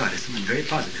as God, as someone very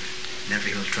positive. Never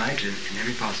he will try to, in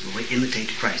every possible way,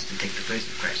 imitate Christ and take the place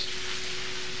of Christ.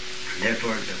 And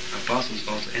therefore, the apostles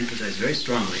also emphasize very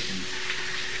strongly in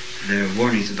their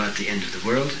warnings about the end of the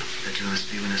world that we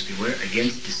must beware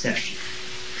against deception.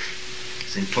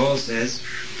 St. Paul says,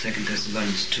 2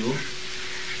 Thessalonians 2,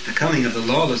 the coming of the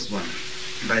lawless one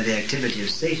by the activity of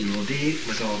Satan will be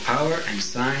with all power and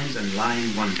signs and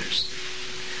lying wonders.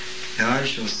 God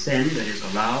shall send, that is,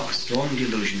 allow a strong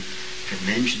delusion that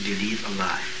men should believe a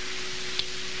lie.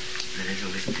 That it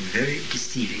will be something very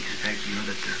deceiving. In fact, you know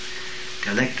that the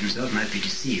elect themselves might be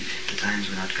deceived if the times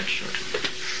were not cut short.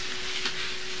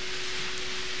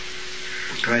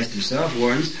 Christ himself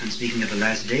warns, when speaking of the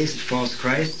last days, that false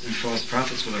Christs and false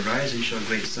prophets will arise and show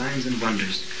great signs and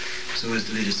wonders, so as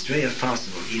to lead astray, if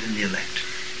possible, even the elect.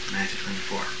 Matthew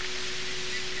 24.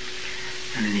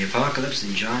 And in the Apocalypse,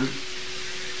 in John,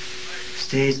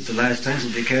 states that the last times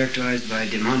will be characterized by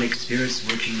demonic spirits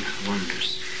working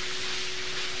wonders.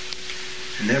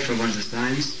 And therefore one of the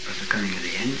signs of the coming of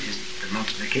the end is the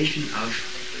multiplication of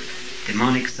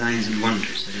demonic signs and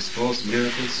wonders, that is, false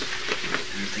miracles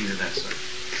and things of that sort.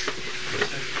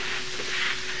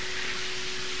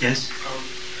 Yes?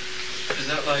 Is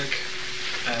that like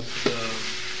at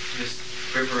this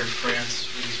river in France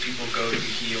where these people go to be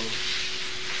healed,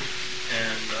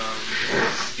 and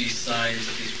these signs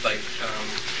that these, like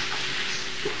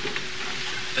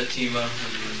Fatima, and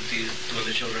these, when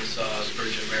the children saw the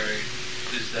Virgin Mary,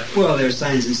 is that? Well, there are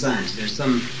signs and signs. There's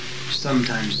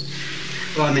sometimes.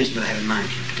 Well, I mentioned what I have in mind,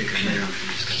 particularly later on when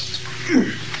we discuss this.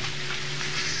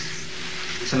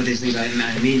 Some of these things I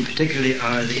mean particularly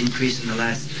are the increase in the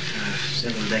last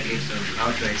several decades of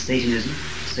outright Satanism,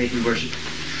 Satan worship,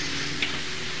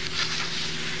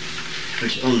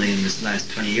 which only in this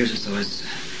last 20 years or so has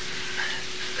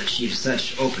achieved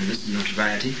such openness and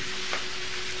notoriety.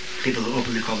 People who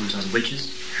openly call themselves witches.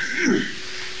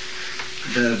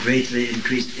 The greatly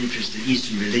increased interest in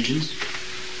Eastern religions,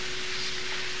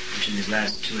 which in these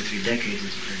last 2 or 3 decades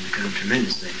has become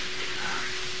tremendously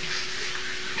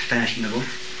fashionable,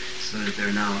 so that there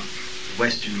are now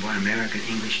Western-born American,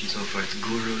 English, and so forth,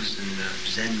 gurus and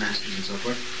Zen masters and so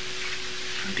forth.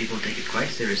 And people take it quite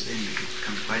seriously, and it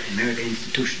becomes quite an American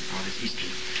institution, all these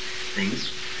Eastern things.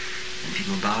 And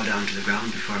people bow down to the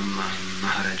ground before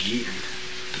Maharaji, and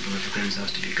people who proclaim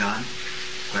themselves to be God.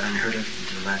 Quite unheard of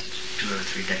until the last 2 or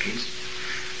 3 decades.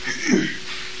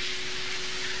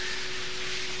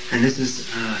 And this is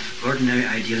ordinary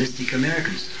idealistic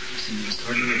Americans, some just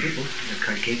ordinary people that are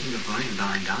quite capable of going and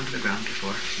bowing down to the ground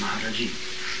before Maharaji.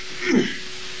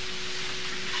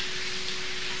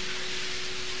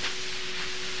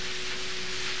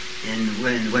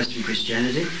 In Western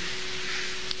Christianity,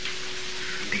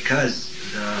 because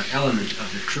the element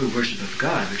of the true worship of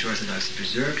God, which Orthodoxy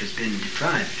preserved, has been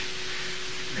deprived,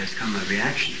 there's come a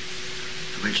reaction,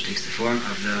 which takes the form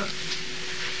of the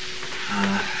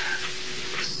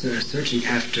searching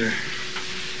after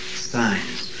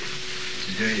signs, which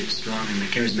is very strong in the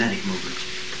charismatic movement.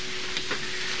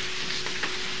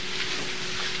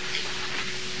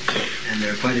 And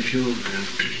there are quite a few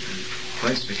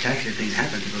quite spectacular things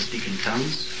happen. People speak in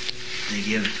tongues. They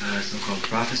give so-called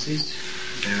prophecies.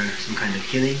 There are some kind of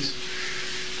healings.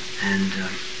 And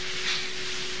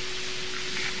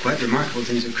quite remarkable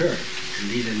things occur, and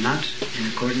these are not in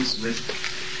accordance with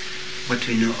what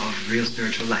we know of real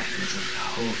spiritual life. And it's a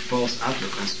whole false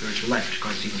outlook on spiritual life, which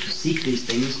causes people to seek these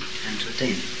things and to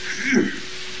attain them.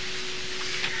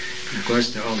 And of course,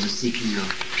 they're always seeking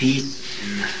of peace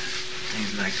in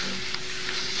things like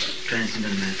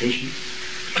transcendental meditation.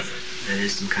 That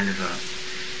is some kind of a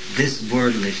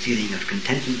this-worldly feeling of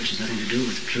contentment, which has nothing to do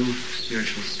with true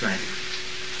spiritual striving.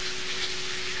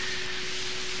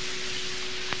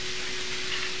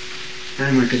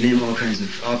 And one could name all kinds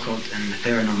of occult and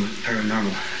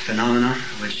paranormal phenomena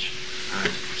which are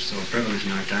so prevalent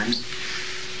in our times.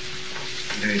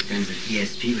 Various kinds of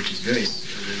ESP, which is various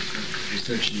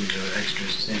research into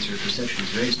extrasensory perception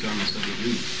is very strong in Soviet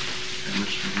Union, and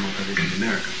much more prevalent in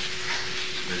America,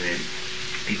 where the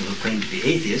people who claim to be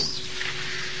atheists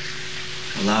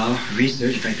allow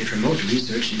research, in fact they promote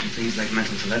research into things like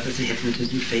mental telepathy,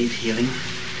 hypnotism, faith healing,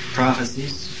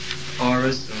 prophecies,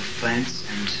 auras of plants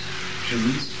and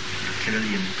humans,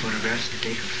 clearly in photographs they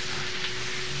take of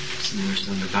somewhere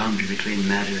on the boundary between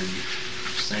matter and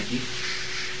psyche,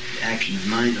 the action of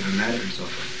mind over matter and so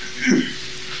forth.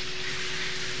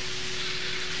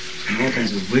 And all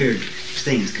kinds of weird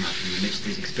things come up in the midst of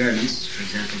these experiments. For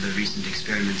example, the recent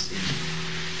experiments in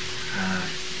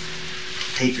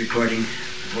tape recording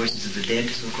the voices of the dead,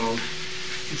 so-called.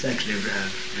 It's actually a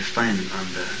refinement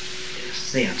on the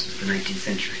seance of the 19th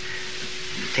century.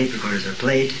 The tape recorders are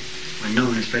played when no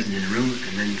one is present in the room,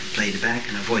 and then played back,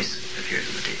 and a voice appears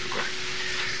on the tape recorder.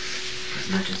 It's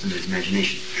not just somebody's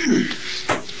imagination.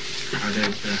 Or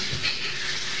there's the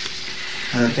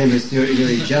famous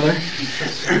Yuri Geller.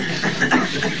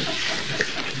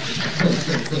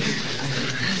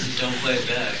 Don't play it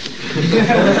back.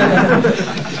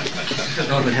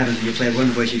 All that happens when you play one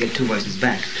voice, you get two voices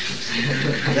back.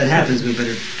 If that happens, we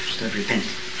better start repenting.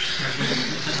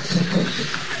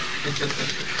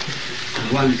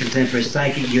 One contemporary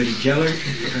psychic, Yuri Geller,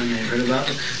 you probably heard about,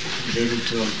 was able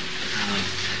to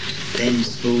bend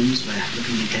spoons by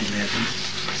looking intently at them,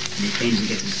 and he claims he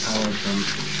gets his power from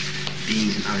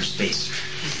beings in outer space.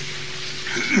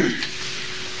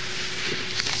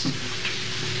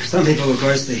 Some people, of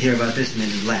course, they hear about this and they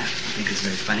just laugh. I think it's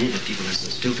very funny that people are so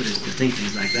stupid as to think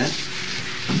things like that.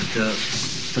 But the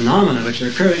phenomena which are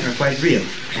occurring are quite real,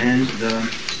 and the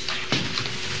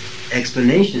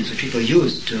explanations which people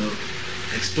use to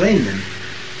explain them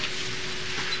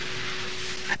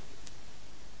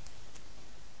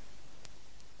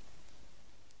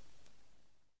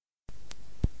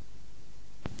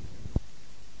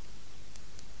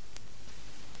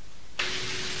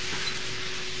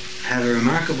have a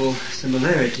remarkable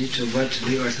similarity to what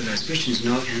we Orthodox Christians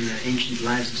know in the ancient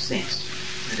lives of saints.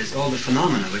 That is, all the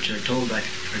phenomena which are told by,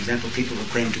 for example, people who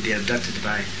claim to be abducted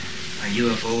by a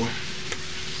UFO,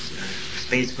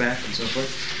 spacecraft, and so forth.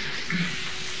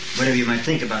 Whatever you might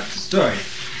think about the story,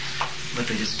 what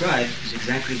they describe is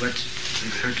exactly what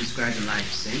we've heard described in the life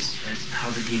of saints as how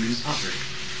the demons operate.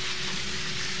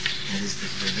 That is,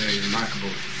 this very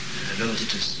remarkable ability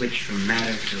to switch from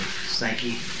matter to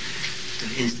psyche, to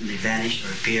instantly vanish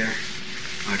or appear,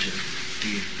 or to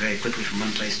be very quickly from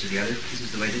one place to the other. This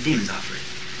is the way the demons operate.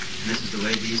 And this is the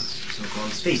way these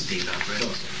so-called space beings operate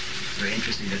also. It's very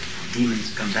interesting that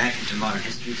demons come back into modern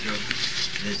history through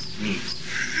this means.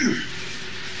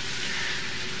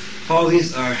 All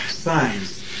these are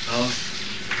signs of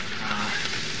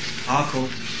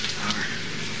occult or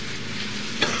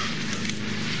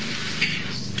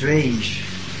strange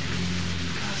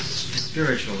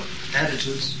spiritual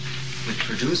attitudes which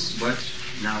produce what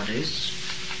nowadays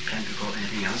can't be called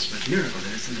anything else but miracle.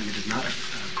 That is something that does not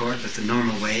accord with the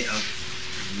normal way of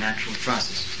natural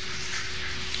process.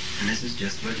 And this is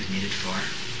just what is needed for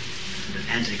the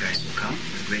Antichrist will come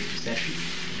with great deception,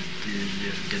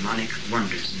 the demonic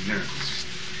wonders and miracles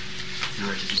in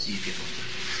order to deceive people.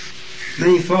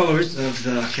 Many followers of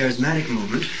the charismatic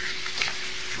movement,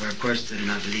 where of course they do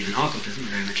not believe in occultism, are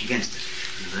very much against it.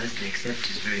 Nevertheless, they accept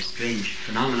this very strange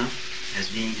phenomena as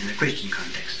being in the Christian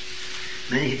context.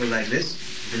 Many people like this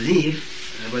believe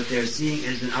that what they're seeing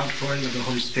is an outpouring of the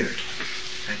Holy Spirit.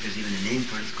 In fact, there's even a name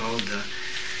for it. It's called the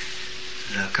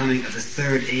coming of the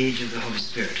third age of the Holy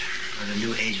Spirit, or the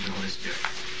new age of the Holy Spirit.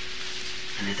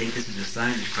 And they think this is a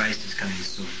sign that Christ is coming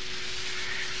soon.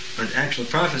 But actual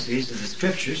prophecies of the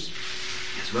Scriptures,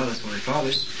 as well as Holy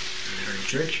Fathers of the early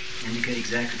Church, indicate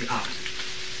exactly the opposite.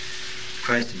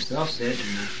 Christ himself said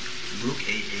in Luke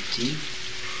 8:18,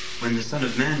 "When the Son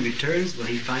of Man returns, will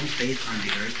he find faith on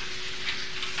the earth?"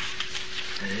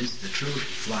 That is, the true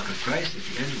flock of Christ at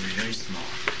the end will be very small.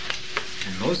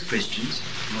 And most Christians,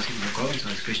 most people who call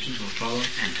themselves Christians, will follow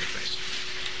Antichrist.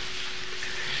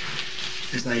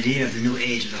 This idea of the new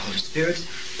age of the Holy Spirit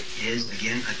is,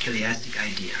 again, a chiliastic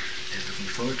idea. They're looking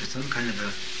forward to some kind of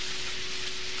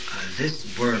this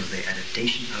worldly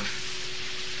adaptation of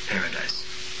paradise.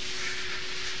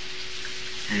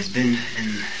 And it's been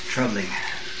troubling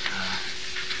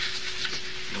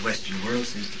the Western world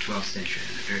since the 12th century,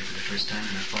 and appeared for the first time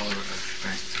in a follower of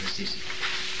Francis of Assisi.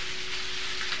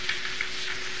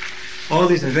 All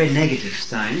these are very negative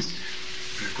signs,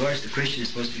 and of course the Christian is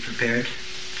supposed to be prepared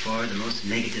for the most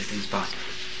negative things possible.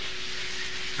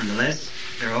 Nonetheless,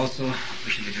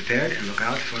 we should be prepared and look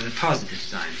out for the positive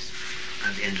signs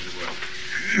of the end of the world.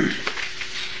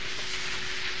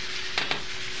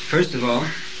 First of all,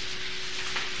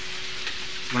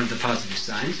 one of the positive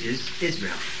signs is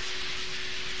Israel.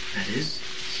 That is,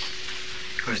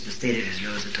 of course, the state of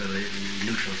Israel is a totally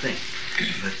neutral thing.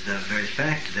 But the very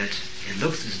fact that it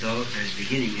looks as though there's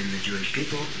beginning in the Jewish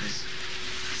people is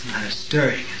some kind of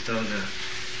stirring, as though the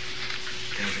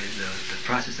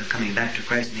process of coming back to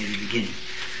Christ may be beginning.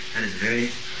 That is a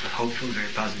very hopeful,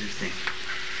 very positive thing.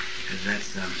 Because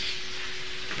that's the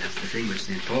thing which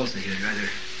St. Paul said he would rather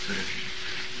sort of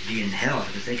be in hell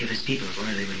for the sake of his people, if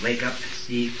only they would wake up and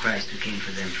see Christ who came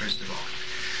for them first of all.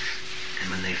 And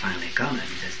when they finally come, that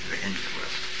means that's the very end of the world.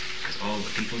 Because all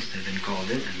the peoples have been called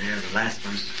in, and they're the last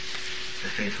ones, the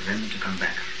faithful remnant, to come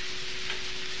back.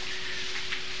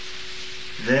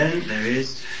 Then there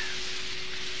is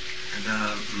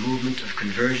the movement of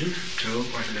conversion to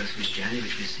Orthodox Christianity,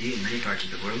 which we see in many parts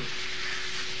of the world.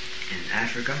 In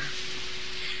Africa,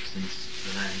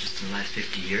 just in the last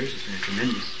 50 years, it's been a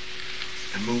tremendous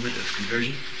movement of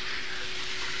conversion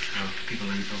of people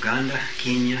in Uganda,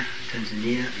 Kenya,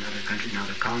 Tanzania, and other countries, now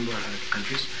the Congo and other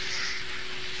countries,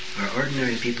 where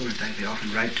ordinary people, in fact, they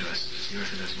often write to us, as the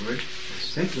Orthodox Word, the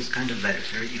simplest kind of letters,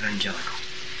 very evangelical,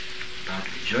 about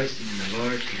rejoicing in the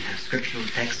Lord, and have scriptural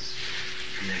texts,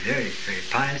 and they're very, very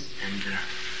pious and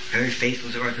very faithful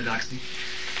to Orthodoxy,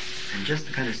 and just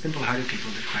the kind of simple-hearted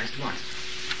people that Christ wants.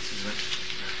 This is what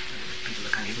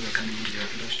the kind of people are coming into the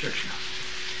Orthodox Church now.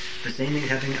 The same thing is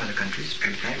happening in other countries.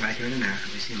 In fact, right here in America,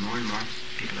 we see more and more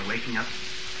people are waking up,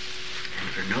 and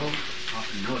for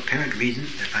often no apparent reason,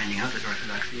 they're finding out that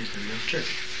Orthodoxy is the real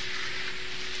church.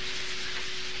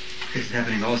 This is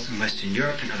happening also in Western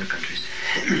Europe and other countries.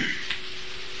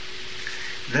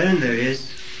 Then there is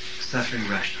suffering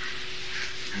Russia.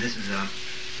 And this is a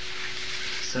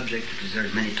subject that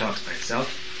deserves many talks by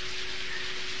itself.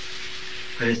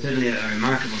 But it's certainly a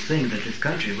remarkable thing that this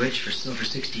country, which for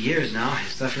 60 years now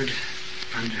has suffered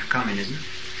under communism,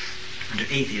 under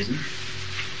atheism,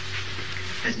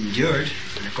 has endured,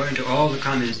 and according to all the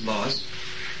communist laws,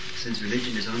 since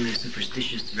religion is only a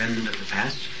superstitious remnant of the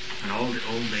past, when all the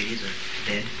old ladies are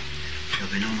dead, there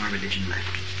will be no more religion left.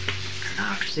 And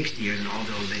now after 60 years and all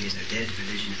the old ladies are dead,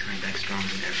 religion is coming back stronger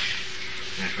than ever.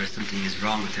 Therefore something is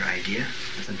wrong with their idea,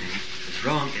 and something that's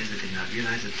wrong is that they do not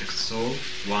realize that the soul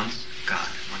wants God,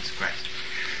 wants Christ.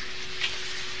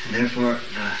 And therefore,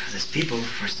 this people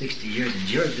for 60 years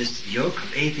endured this yoke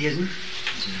of atheism,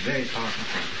 which is a very powerful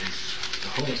thing, because the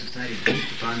whole society is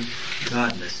based upon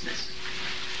godlessness.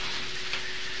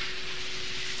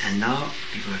 And now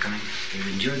people are coming, they've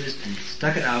endured this and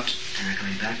stuck it out, and are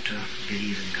coming back to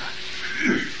believe in God.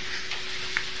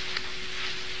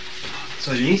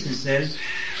 Solzhenitsyn says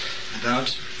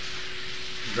about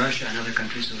Russia and other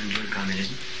countries who endured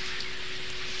communism,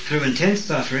 through intense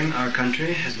suffering, our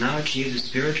country has now achieved a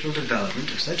spiritual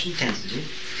development of such intensity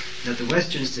that the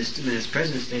Western system in its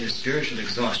present state of spiritual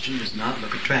exhaustion does not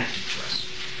look attractive to us.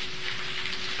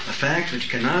 A fact which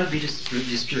cannot be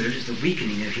disputed is the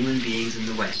weakening of human beings in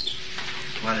the West,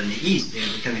 while in the East they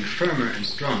are becoming firmer and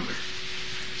stronger.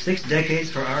 6 decades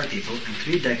for our people and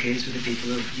 3 decades for the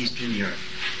people of Eastern Europe.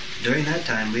 During that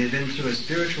time we have been through a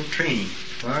spiritual training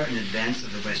far in advance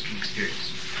of the Western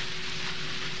experience.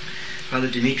 Father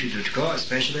Dmitry Dutko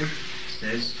especially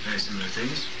says very similar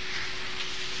things.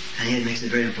 And he makes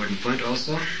a very important point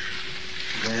also,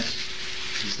 that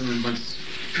someone once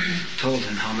told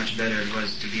him how much better it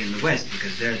was to be in the West,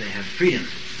 because there they have freedom,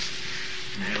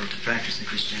 and they're able to practice the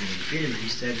Christianity in freedom. And he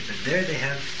said that there they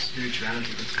have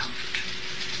spirituality with comfort,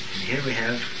 and here we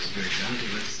have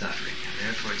spirituality with suffering, and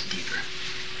therefore it's deeper.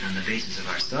 And on the basis of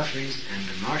our sufferings and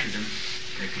the martyrdom,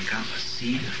 there can come a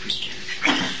seed of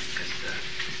Christianity, because the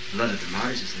blood of the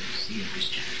martyrs is the seed of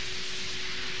Christianity.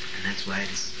 And that's why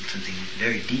something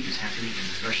very deep is happening in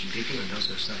the Russian people and those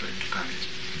who have suffered under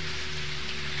communism.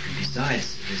 And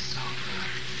besides this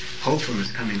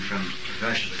hopefulness coming from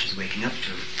Russia, which is waking up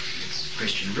to its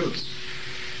Christian roots,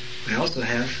 we also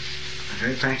have a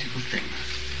very practical thing.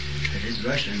 That is,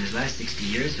 Russia in these last 60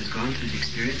 years has gone through the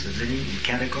experience of living in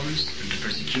catacombs, under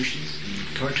persecutions,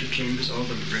 in torture chambers, all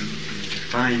the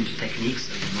refined techniques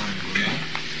of the modern world,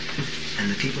 and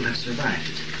the people have survived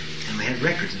it. And we have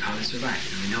records of how they survived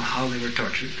it, and we know how they were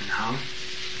tortured and how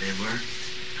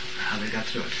they got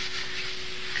through it.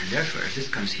 And therefore, if this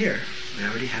comes here, we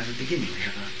already have a beginning. We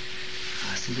have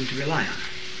something to rely on.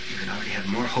 We can already have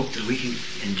more hope that we can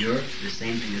endure the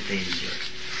same thing that they endured.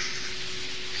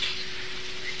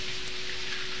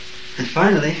 And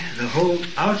finally, the whole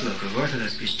outlook of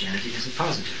Orthodox Christianity is a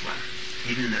positive one.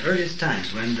 Even in the earliest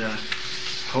times, when the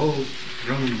whole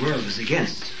Roman world was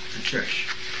against the Church,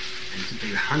 and simply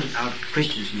hunted out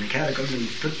Christians from the catacombs and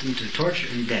put them to torture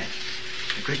and death,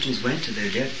 the Christians went to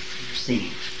their death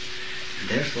singing. And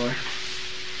therefore,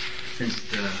 since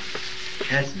the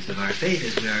essence of our faith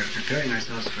is we are preparing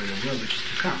ourselves for the world which is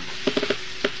to come,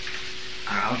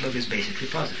 our outlook is basically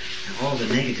positive. And all the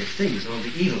negative things, all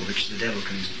the evil which the devil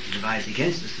can devise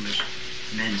against us, and which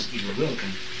men's evil will can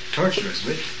torture us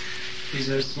with, these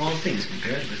are small things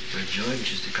compared with the joy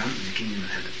which is to come in the kingdom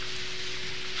of heaven.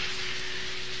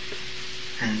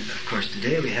 And of course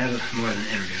today we have more than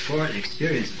ever before the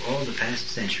experience of all the past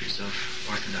centuries of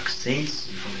Orthodox saints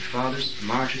and holy fathers,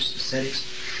 martyrs, ascetics,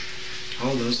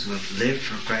 all those who have lived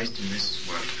for Christ in this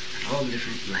world, and all the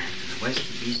different lands, in the west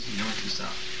and east and north and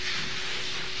south.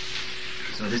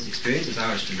 So this experience is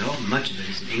ours to know. Much of it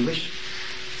is in English.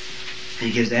 And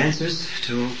he gives answers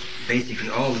to basically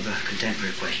all of the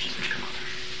contemporary questions which come up.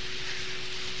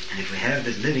 And if we have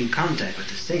this living contact with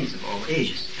the saints of all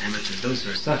ages, and with those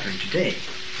who are suffering today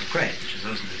for Christ, which is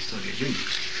those in the Soviet Union,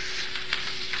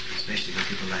 especially with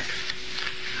people like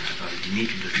Father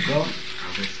Dimitri Dutko,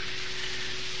 or with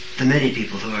the many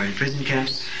people who are in prison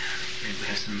camps. And we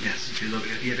have some, yes, if you look,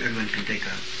 everyone can take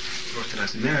a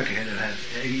Orthodox America here,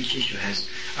 each issue has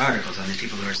articles on these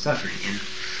people who are suffering in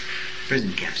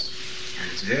prison camps.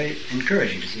 And it's very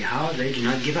encouraging to see how they do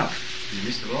not give up in the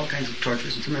midst of all kinds of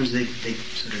tortures, and sometimes they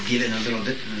sort of give in a little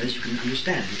bit, and this you can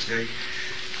understand. It's a very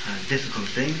difficult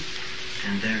thing,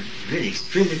 and they're really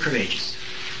extremely courageous.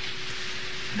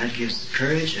 And that gives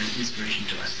courage and inspiration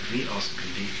to us, that we also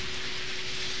can be,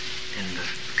 in the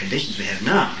conditions we have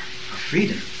now of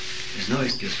freedom. There's no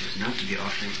excuse for us not to be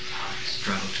offering our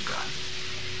struggle to God.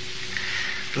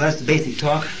 So that's the basic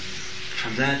talk.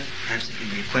 From that, perhaps there can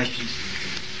be questions, and we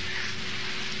can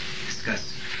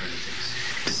discuss further things.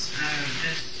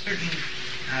 There's certain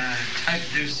type.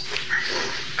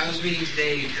 I was reading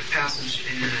today a passage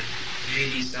in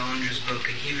J.D. Salinger's book,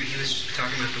 and he was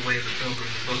talking about the way of the pilgrim,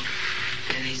 the book,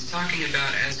 and he's talking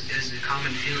about as a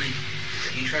common feeling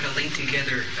that you try to link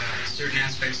together certain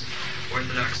aspects of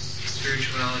Orthodox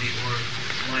spirituality or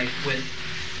life with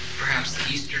perhaps the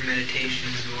Eastern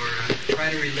meditations, or try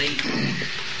to relate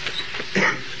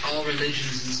all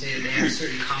religions and say that they have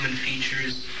certain common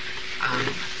features.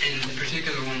 And the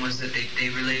particular one was that they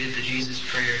related the Jesus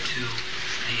prayer to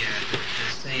the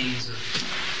sayings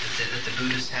that the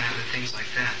Buddhists have and things like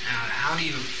that. Now, how do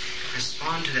you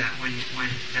respond to that when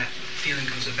that feeling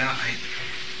comes about?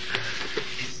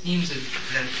 It seems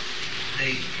that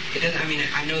they. It doesn't. I mean,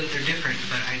 I know that they're different,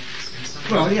 but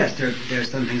well, yes, there are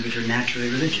some things which are naturally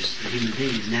religious. The human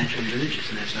being is naturally religious,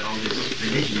 and that's why all these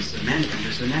religions of mankind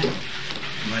are so natural,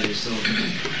 and why they're so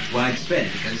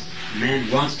widespread, because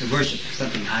man wants to worship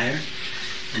something higher,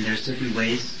 and there are certain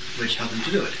ways which help him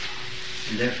to do it.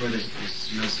 And therefore there's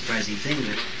no surprising thing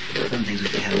that some things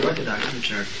which we have in Orthodoxy,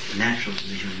 which are natural to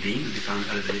the human being, will be found in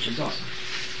other religions also.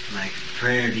 Like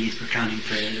prayer deeds for counting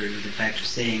prayers, or the fact of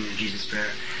saying a Jesus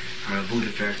prayer, or a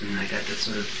Buddha prayer, something like that, that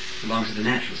sort of belongs to the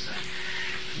natural side.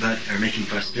 But, or making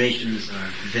prostrations,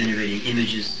 or venerating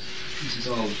images, this is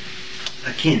all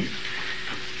akin.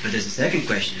 But there's a second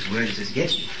question, is where does this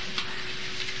get you?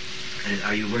 And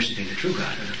are you worshipping the true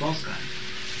God or the false God?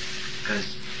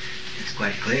 Because it's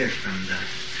quite clear from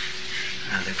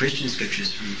the Christian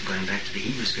scriptures, from going back to the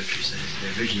Hebrew scriptures, that is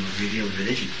the original revealed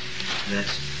religion, that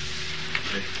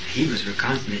the Hebrews were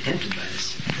constantly tempted by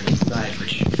this. And the side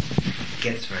which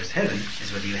gets for us heaven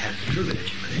is whether you have the true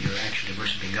religion, whether you're actually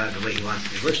worshipping God the way He wants to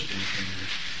be worshipped in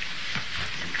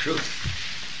truth.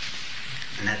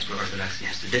 And that's where Orthodoxy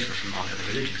has to differ from all the other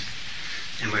religions.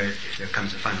 And where, if there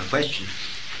comes a final question,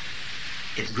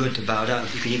 it's good to bow down.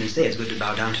 You can even say it's good to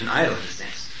bow down to an idol in a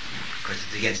sense. Of course,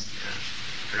 it's against,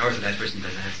 for an Orthodox person,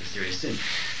 that's a serious sin.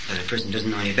 But if a person doesn't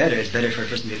know any better, it's better for a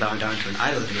person to be bowing down to an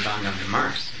idol than to be bowing down to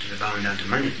Mars, to be bowing down to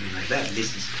money, something like that. At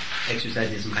least it's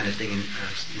exercising some kind of thing,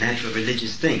 a natural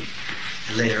religious thing.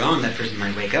 And later on, that person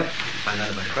might wake up and find out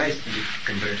about Christ and be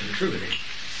converted to the true religion.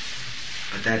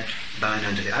 But that bowing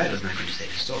down to the idol is not going to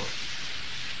save his soul.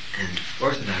 And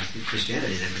Orthodoxy,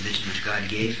 Christianity, is a religion which God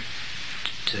gave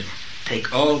to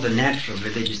take all the natural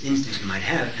religious instincts we might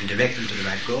have and direct them to the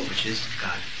right goal, which is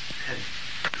God, heaven.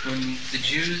 When the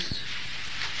Jews,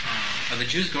 are the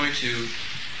Jews going to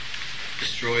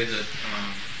destroy the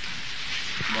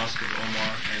Mosque of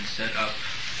Omar and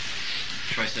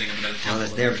try setting up another temple? Well,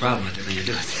 that's their problem what they're going to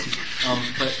do.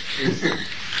 But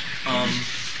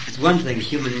it's one thing,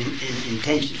 human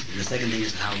intentions, and the second thing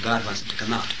is how God wants it to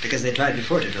come out. Because they tried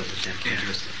before to build the temple in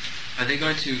Jerusalem. Are they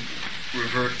going to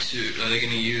are they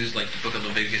going to use like the book of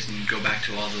Leviticus and go back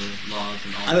to all the laws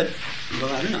and all that?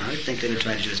 I don't know. I would think they would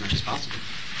try to do as much as possible.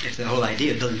 If the whole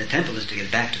idea of building the temple is to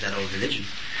get back to that old religion,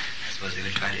 I suppose they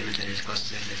would try to imitate it as close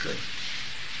as they could.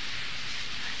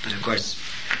 But of course,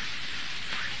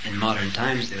 in modern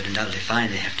times, they would undoubtedly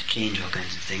find they have to change all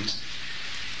kinds of things.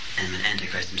 And when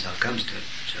Antichrist himself comes to it,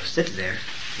 he'll sit there,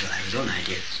 he'll have his own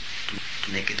ideas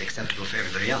to make it acceptable for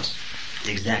everybody else.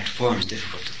 The exact form is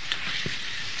difficult to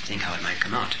think how it might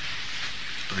come out.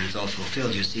 But when it's all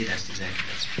fulfilled, you see that's the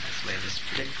way it was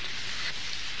predicted.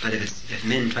 But if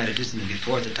men try to do something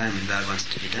before the time when God wants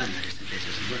it to be done, that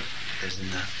doesn't work.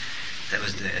 That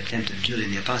was the attempt of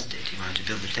Julian the Apostate. He wanted to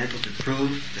build the temple to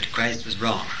prove that Christ was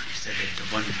wrong. He said that the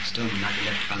one stone would not be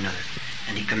left upon another.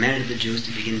 And he commanded the Jews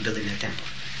to begin building their temple.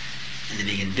 And they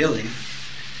began building,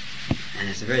 and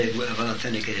it's a very well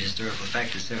authenticated historical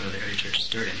fact in several of the early church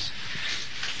historians,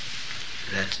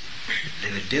 that they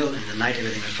would build, and in the night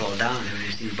everything would fall down, and they would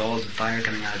be seen balls of fire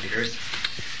coming out of the earth.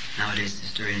 Nowadays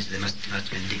historians say they must have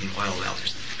been digging oil wells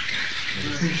or something.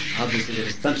 Obviously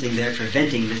there was something there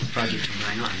preventing this project from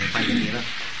going on. They finally gave up,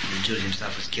 and then Julian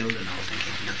himself was killed, and the whole thing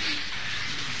came to nothing.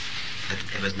 But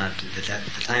it was not, the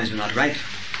times were not right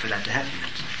for that to happen.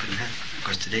 It couldn't happen. Of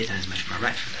course today time is much more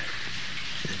right for that.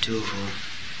 The two who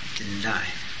didn't die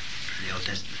in the Old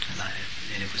Testament,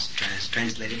 and it was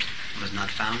translated, was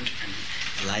not found, and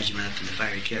Elijah went up in the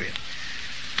fiery chariot.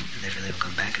 And therefore they will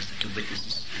come back as the two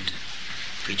witnesses and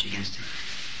preach against him.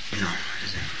 No,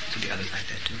 there'll be others like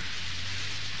that too.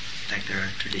 In fact, there are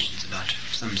traditions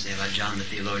some say about John the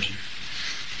theologian.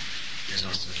 There's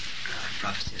also a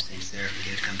prophecy of St. Seraphim he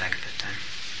would come back at that time.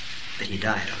 But he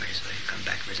died already, so he'd come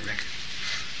back resurrected.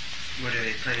 What are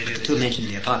they planning to do? The two mentioned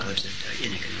in the Apocalypse of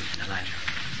Enoch and Elijah.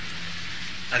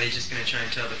 Are they just going to try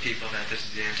and tell the people that this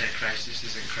is the Antichrist, this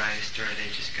isn't Christ, or are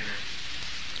they just going to...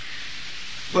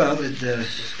 Well,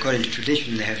 according to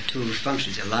tradition, they have two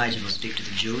functions. Elijah will speak to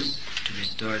the Jews to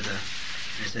restore it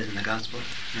says in the Gospel,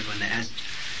 remember when they asked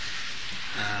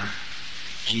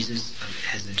Jesus,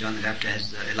 has John the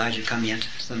Baptist, has Elijah come yet?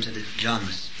 Some said that John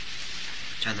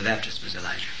the Baptist was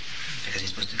Elijah, because he's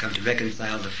supposed to come to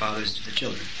reconcile the fathers to the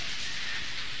children.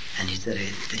 And he said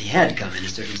that he had come in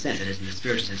a certain sense, that is, in the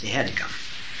spiritual sense, he had to come.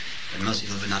 But most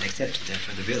people would not accept it,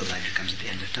 therefore the real Elijah comes at the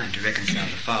end of time to reconcile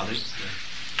the fathers, the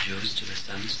Jews, to the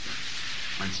sons,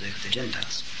 the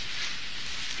Gentiles.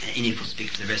 And Enoch will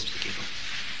speak to the rest of the people.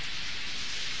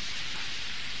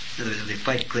 In other words, it will be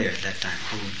quite clear at that time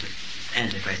who the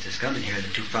Antichrist has come, and here are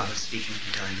the two prophets speaking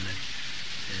and telling them that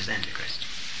this is Antichrist.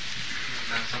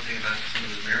 About something about some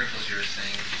of the miracles you were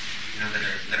saying,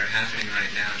 that are happening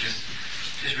right now. Just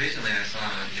recently I saw,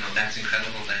 that's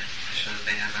incredible that the show that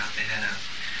they had a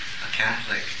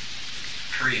Catholic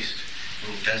priest who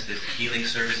does this healing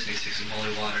service, and he sticks some holy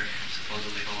water,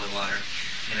 supposedly holy water,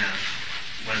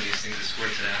 one of these things that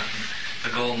squirts it out, and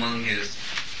he'll go among his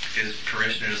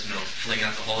parishioners and he'll fling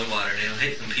out the holy water, and he'll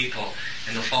hit some people,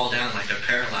 and they'll fall down like they're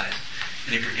paralyzed,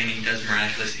 and he does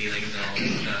miraculous healings and all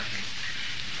this stuff.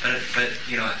 But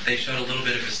they showed a little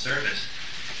bit of his service,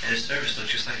 and his service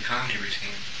looked just like a comedy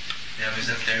routine. He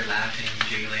was up there laughing,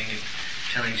 giggling, and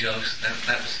telling jokes. That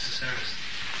was his service.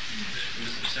 It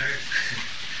was absurd.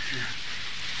 Yeah.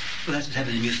 Well, that's what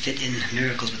happens when you fit in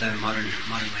miracles with our modern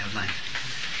way of life.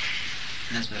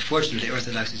 And that's why, fortunately,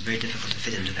 Orthodoxy is very difficult to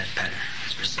fit into that pattern.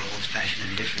 Because we're so old-fashioned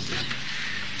and different that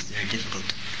it's very difficult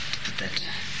to put that,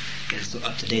 get it so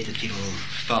up-to-date that people will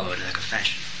follow it like a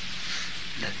fashion.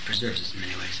 That preserves us in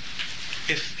many ways.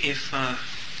 If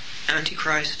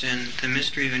Antichrist and the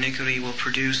mystery of iniquity will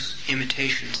produce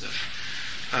imitations of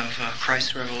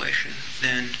Christ's revelation,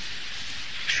 then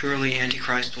surely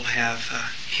Antichrist will have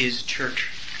his church.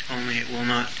 Only it will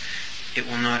not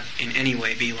in any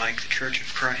way be like the Church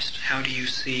of Christ. How do you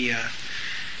see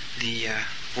the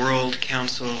World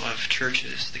Council of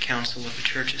Churches, the Council of the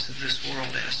Churches of this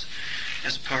world,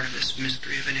 as part of this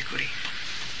mystery of iniquity?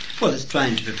 Well, it's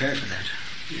trying to prepare for that.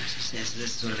 Yes, this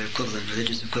is sort of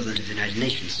religious equivalent of the United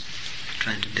Nations,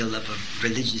 trying to build up a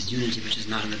religious unity which is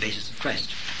not on the basis of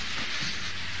Christ.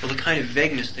 Well, the kind of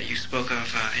vagueness that you spoke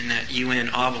of in that UN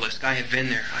obelisk, I have been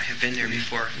there. I have been there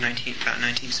before, about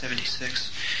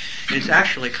 1976. It's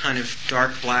actually kind of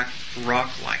dark black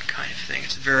rock-like kind of thing.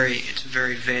 It's a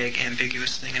very vague,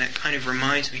 ambiguous thing, and it kind of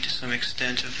reminds me to some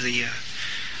extent of the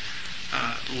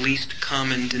least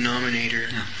common denominator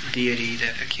deity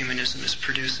that ecumenism is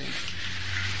producing.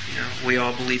 We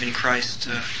all believe in Christ,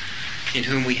 in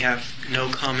whom we have no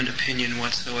common opinion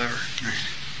whatsoever. Right.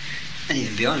 And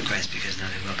even beyond Christ, because now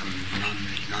they welcome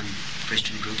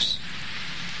non-Christian groups.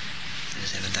 They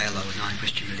just have a dialogue with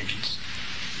non-Christian religions.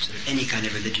 So any kind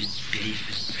of religious belief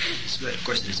is good. Of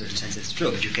course, in a certain sense it's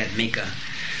true, but you can't make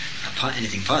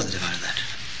anything positive out of that.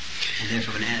 And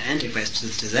therefore, when Antichrist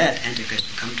says to that, Antichrist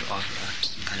will come to offer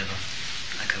some kind of a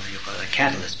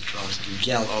catalyst, which will all of a sudden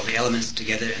gel all the elements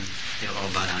together, and they'll all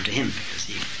bow down to him, because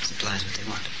he supplies what they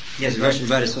want. Yes, the Russian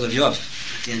writer Solovьев,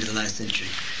 at the end of the last century,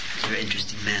 was a very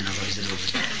interesting man, although he's a little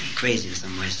bit crazy in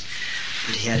some ways.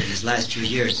 But he had, in his last few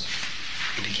years,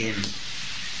 he became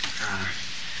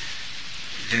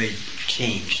very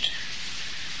changed.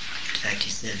 In fact,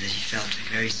 he said that he felt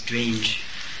very strange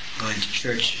going to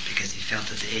church because he felt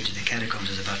that the age of the catacombs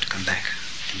was about to come back,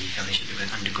 and he felt he should be going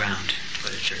underground to go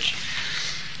to church.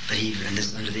 But he,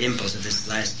 under the impulse of this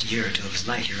last year or two of his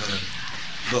life, he wrote a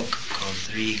book called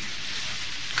 3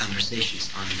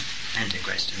 Conversations on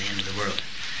Antichrist and the End of the World,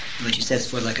 in which he sets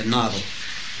forth like a novel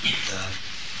the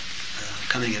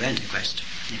coming of Antichrist.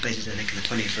 He places, I think, in the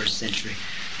 21st century,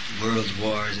 world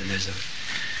wars, and there's a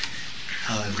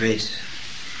great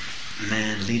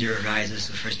leader arises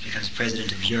who first becomes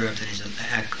president of Europe, and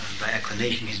by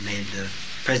acclamation he's made the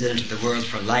president of the world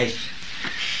for life,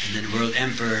 and then world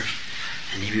emperor,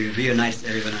 and he reunites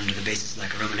everyone under the basis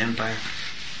like a Roman Empire,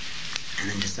 and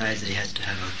then decides that he has to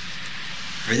have a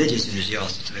religious unity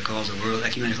also, so he calls a World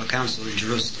Ecumenical Council in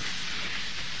Jerusalem.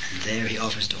 And there he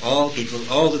offers to all people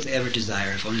all that they ever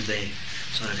desire, if only they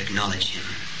sort of acknowledge him,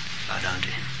 bow down to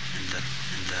him. And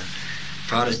the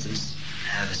Protestants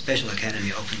have a special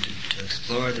academy open to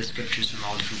explore the scriptures from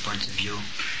all different points of view,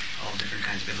 all different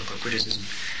kinds of biblical criticism.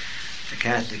 The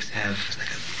Catholics have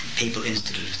like a papal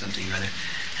institute or something or other.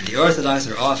 And the Orthodox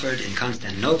are offered in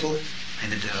Constantinople,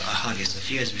 and the Hagia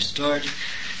Sophia is restored.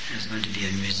 There's going to be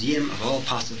a museum of all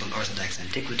possible Orthodox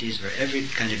antiquities, where every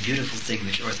kind of beautiful thing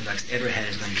which Orthodox ever had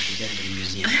is going to be presented in a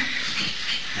museum.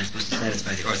 And it's supposed to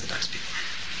satisfy the Orthodox people.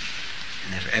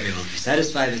 And therefore everyone will be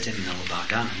satisfied with him, and they will bow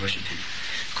down and worship him.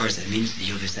 Of course, that means that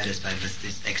you'll be satisfied with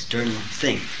this external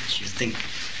thing, which you think,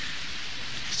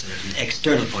 sort of an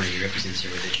external point of view, represents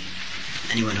your religion.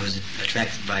 Anyone who is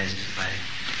attracted by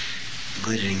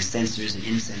glittering censers and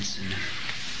incense and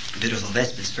beautiful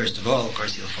vestments, first of all, of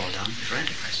course, he'll fall down before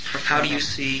Antichrist. How do you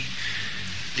see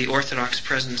the Orthodox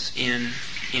presence in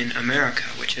America,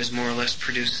 which has more or less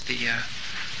produced the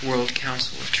World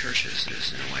Council of Churches,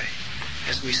 in a way,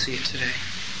 as we see it today?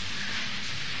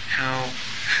 How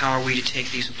are we to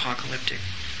take these apocalyptic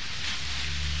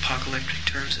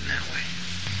terms in that way?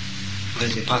 What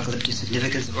is the apocalyptic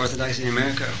significance of Orthodoxy in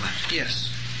America, or what?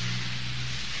 Yes.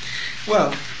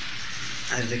 Well,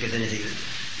 I don't think there's anything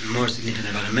more significant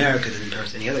about America than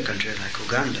perhaps any other country like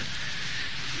Uganda.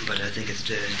 But I think it's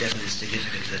definitely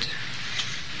significant that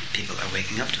people are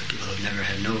waking up to it. People who've never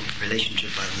had no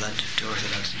relationship by blood to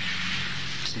Orthodoxy,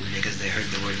 simply because they heard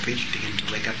the word preached, begin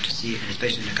to wake up to see it, and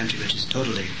especially in a country which is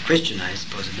totally Christianized,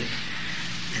 supposedly,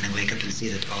 and they wake up and see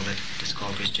that all that is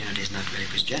called Christianity is not really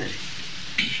Christianity,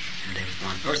 and they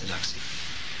want Orthodoxy.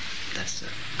 That's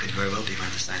could very well be one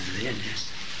of the signs of the end,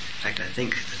 yes. In fact, I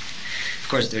think that, of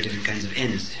course, there are different kinds of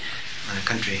ends. When a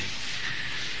country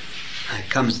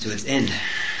comes to its end,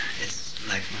 it's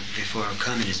like before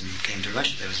communism came to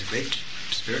Russia, there was a great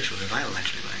spiritual revival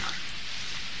actually going on.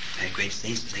 They had great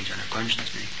saints, St. John of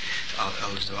Constance, many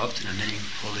elders of Upton, and many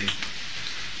holy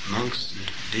monks and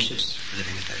bishops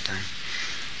living at that time,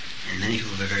 and many who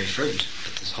were very fervent.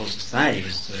 But this whole society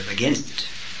was sort of against it.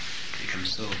 It became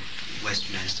so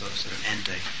westernized, so sort of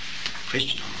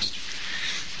anti-Christian almost,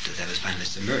 that was finally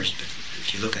submerged. But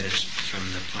if you look at it from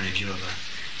the point of view of a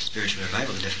spiritual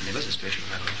revival, there definitely was a spiritual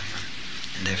revival going on.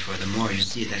 And therefore, the more you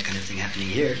see that kind of thing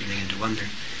happening here, you begin to wonder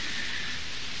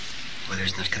whether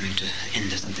it's not coming to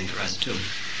end as something for us too.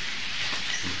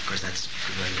 And of course, that's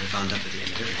bound up at the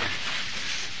end of everything.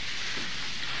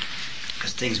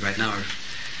 Because things right now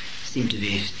seem to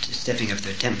be stepping up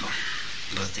their tempo.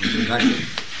 Both things in Russia,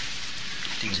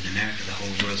 things in America, the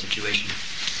whole world situation.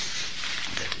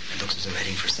 That it looks as though we're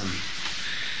heading for some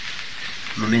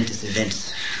momentous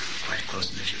events quite close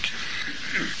in the future.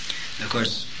 And of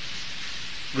course,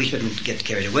 we shouldn't get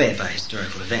carried away by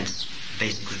historical events.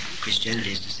 Basically,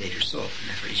 Christianity is to save your soul. And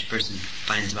therefore, each person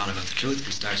finds out about the truth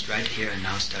and starts right here and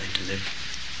now starting to live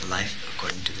the life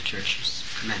according to the Church's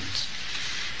commandments.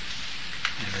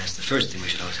 And that's the first thing we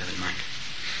should always have in mind.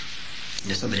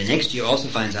 And if somebody next to you also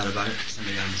finds out about it,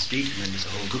 somebody on the street, and then there's a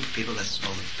whole group of people, that's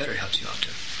all the better helps you out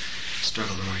to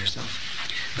struggle more yourself.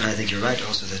 But I think you're right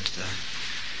also that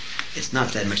it's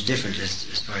not that much different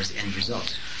as far as the end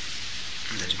result.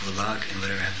 That Gulag and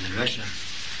whatever happened in Russia,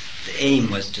 the aim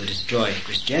was to destroy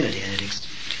Christianity, and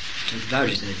to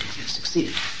large extent it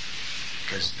succeeded.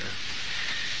 Because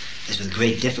it's with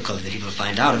great difficulty that people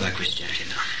find out about Christianity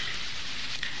now.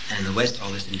 And in the West,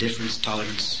 all this indifference,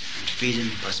 tolerance, and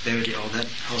freedom, prosperity, all that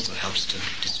also helps to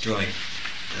destroy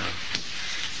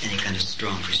any kind of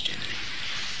strong Christianity.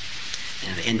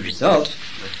 And the end result,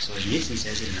 what Solzhenitsyn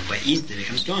says, is in the East they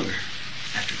become stronger.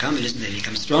 After communism, they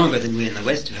become stronger than we in the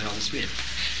West who had all this freedom.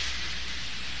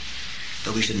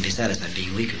 But we shouldn't be satisfied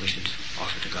being weaker. We should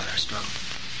offer to God our struggle.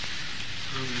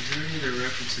 Is there any other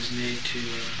references made to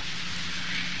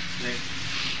like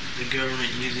the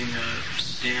government using a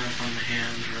stamp on the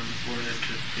hand or on the forehead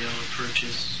to be able to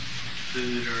purchase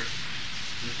food or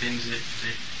the things that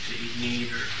you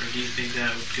need, or do you think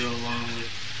that would go along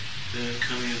with the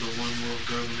coming of the one world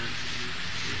government?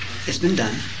 It's been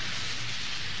done.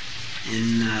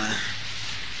 In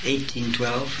 1812,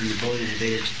 when Napoleon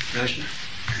invaded Russia,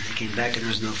 and they came back and there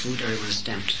was no food, everyone was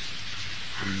stamped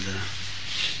on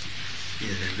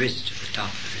either the wrist or the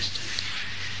top of the wrist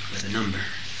with a number.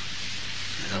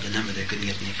 Without the number, they couldn't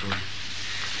get any food.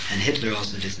 And Hitler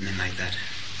also did something like that.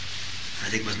 I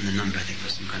think it wasn't the number, I think it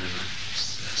was some kind of a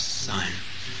sign,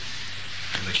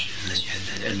 which, unless you had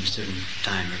at a certain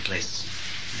time or place,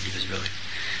 he was really.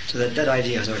 So that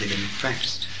idea has already been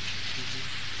practiced.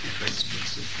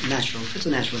 It's a natural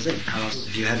thing. How else,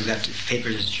 if you haven't got paper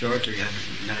that's short, or you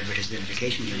haven't not a British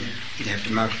identification, you either have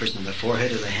to mark a person on the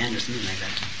forehead or the hand or something like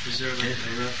that. Is there like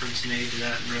a reference made to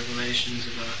that in Revelations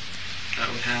about that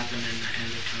would happen in the end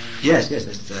of time? Yes,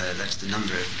 that's the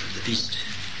number of the beast.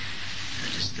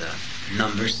 That is the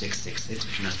number 666,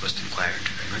 which you're not supposed to inquire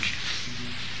into very much.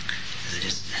 At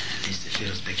least the field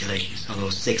of speculations.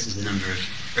 Although 6 is the number of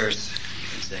Earth, you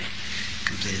can say,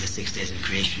 completed the 6 days of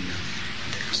creation.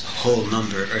 There's a whole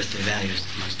number of earthly values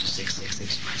that amounts to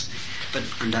 666, you might say. But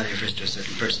undoubtedly refers to a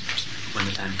certain person. When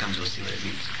the time comes, we'll see what it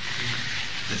means.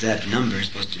 But that number is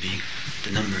supposed to be,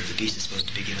 the number of the beast is supposed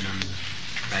to be given on the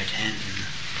right hand and the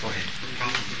forehead.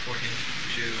 Probably before him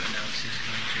to announce his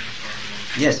coming to our world.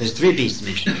 Yes, there's 3 beasts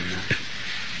mentioned in the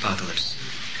Apocalypse.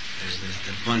 There's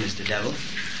the one is the devil,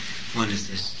 one is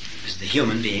the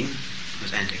human being,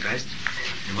 who's Antichrist,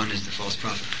 and one is the false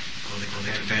prophet.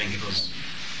 Preparing people's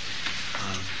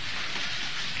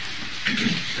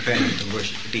preparing them to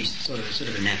worship the beast. Sort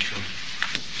of a natural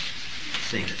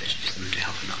thing that there should be someone to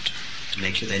help them out, to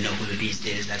make sure they know who the beast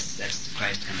is. That's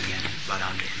Christ coming in, blood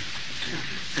onto him.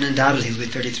 And undoubtedly he'll be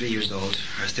 33 years old,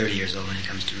 or 30 years old when he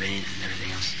comes to reign and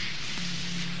everything else.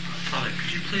 Father,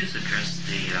 could you please address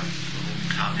the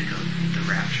whole topic of the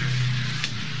rapture?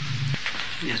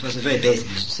 Yes, well, it's a very basic,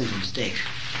 just a simple mistake.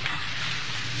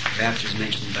 The rapture is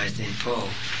mentioned by St. Paul.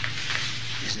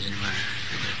 Is it in where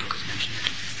that book is mentioned?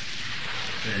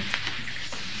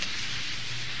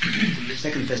 The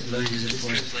 2 Thessalonians is, of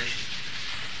course. Translation.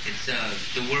 It's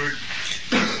the word,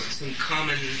 some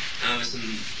common, some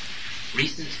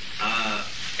recent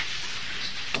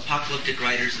apocalyptic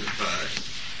writers of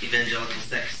evangelical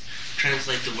sects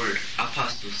translate the word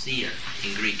apostasia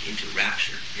in Greek into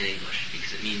rapture in English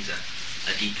because it means a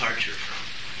departure from.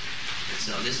 And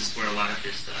so this is where a lot of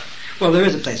this... well, there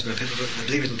is a place where the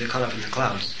believers will be caught up in the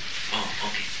clouds. Oh,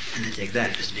 okay. And they take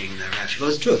that as being the rapture. Well,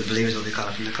 it's true. The believers will be caught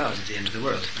up in the clouds at the end of the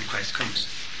world when Christ comes.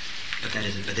 But that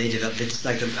isn't. But they develop. It's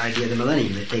like the idea of the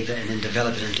millennium. They take that and then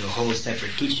develop it into a whole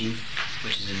separate teaching,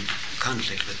 which is in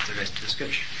conflict with the rest of the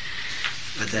Scripture.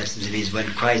 But that simply means when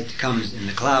Christ comes in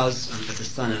the clouds with the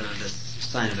sign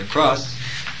of the cross,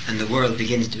 and the world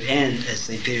begins to end, as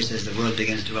St. Peter says, the world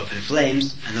begins to go up in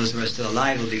flames, and those who are still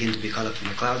alive will begin to be caught up from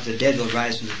the clouds. The dead will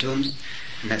rise from the tombs,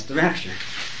 and that's the rapture.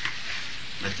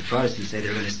 But the Protestants say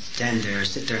they're going to stand there or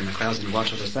sit there in the clouds and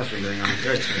watch all the suffering going on the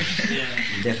earth for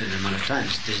an indefinite amount of time.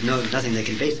 There's nothing they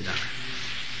can base it on.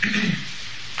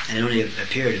 And it only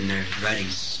appeared in their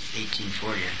writings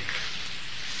 1840, I think.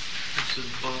 So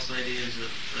the false idea is that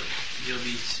you'll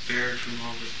be spared from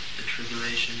all the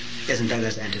tribulation. Yes, in fact,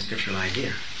 that's an anti-scriptural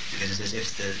idea. Because it says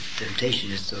if the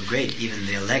temptation is so great, even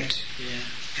the elect,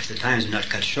 if the times are not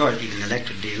cut short, even the elect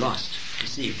would be lost,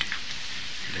 deceived.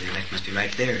 But the elect must be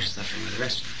right there, suffering with the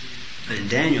rest. But in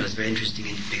Daniel, it's very interesting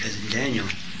because in Daniel,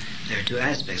 there are 2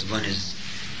 aspects. One is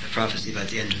the prophecy about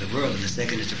the end of the world, and the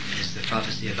second is the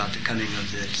prophecy about the coming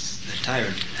of the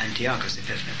tyrant, Antiochus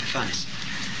Epiphanes,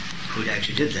 who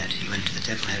actually did that. He went to the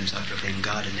temple and had himself proclaim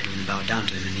God, and everyone bowed down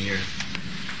to him in the year,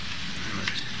 when was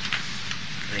it?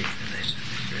 Late,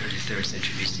 early 3rd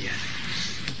century BC, I think.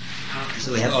 And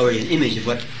so we have already an image of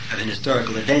an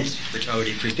historical event which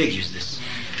already prefigures this.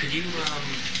 Could you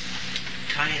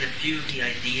tie in a few of the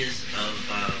ideas of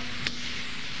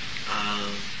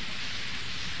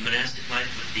monastic life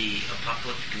with the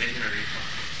apocalyptic vision or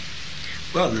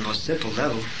Well, on the most simple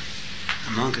level,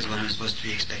 a monk is one who's supposed to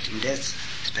be expecting death,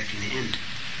 expecting the end.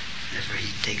 Therefore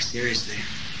he takes seriously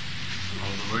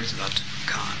all the words about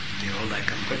God, behold, I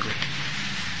come quickly,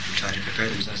 and try to prepare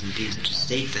themselves and be in such a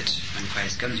state that when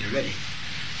Christ comes, you're ready.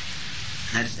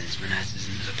 In that sense,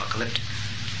 monasticism is apocalyptic.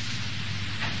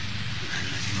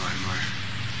 And nothing more and more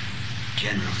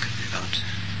general could be developed.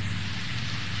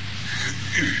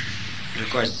 But of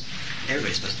course,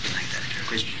 everybody's supposed to be like that if you're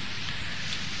a Christian.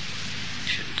 You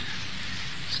shouldn't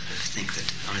sort of think that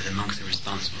only the monks are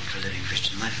responsible for living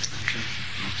Christian life. It's not true.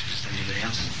 Monks are just like anybody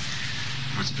else.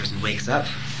 Once a person wakes up,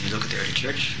 you look at the early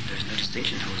church, there's no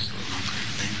distinction who's a monk or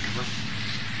layman or what.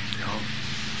 They all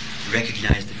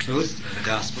recognize the truth of the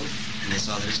gospel, and they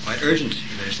saw that it's quite urgent.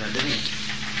 You better start living it.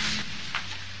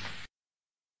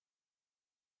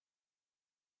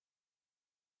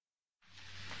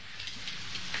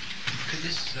 Could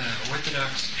this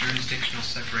Orthodox jurisdictional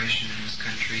separation in this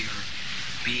country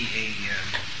be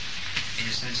in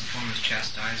a sense, a form of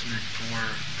chastisement for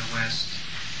the West?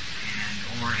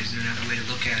 Or is there another way to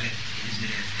look at it? Is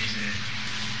it a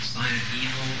sign of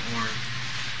evil, or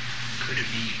could it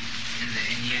be, in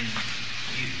the end,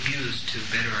 used to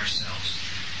better ourselves?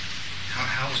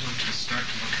 How is one to start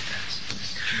to look at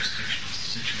this jurisdictional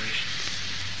situation?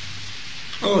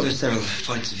 Oh, there's several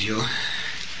points of view.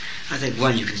 I think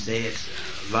one, you can say, it's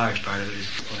a large part of it is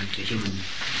owing to human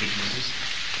weaknesses.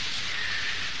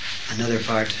 Another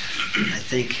part, I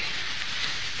think,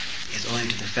 is owing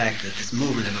to the fact that this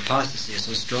movement of apostasy is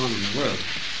so strong in the world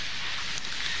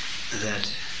that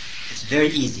it's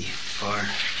very easy for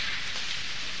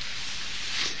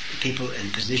people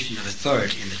in position of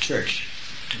authority in the church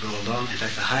to go along. In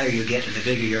fact, the higher you get and the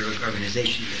bigger your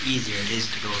organization, the easier it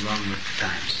is to go along with the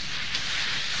times.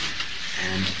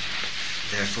 And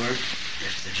therefore,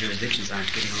 if the jurisdictions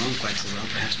aren't getting along quite so well,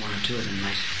 perhaps one or two of them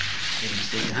might be able to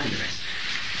stay behind the rest.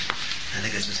 I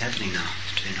think that's what's happening now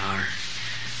between our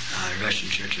Russian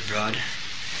church abroad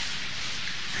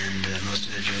and most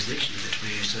of the jurisdictions, that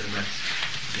we are sort of left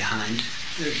behind.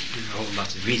 There's a whole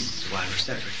lots of reasons why we're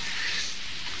separate.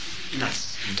 Not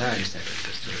entirely separate,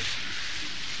 but sort of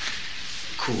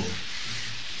cool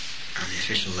on the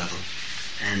official level.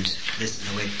 And this, in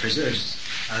a way, preserves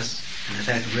us. And the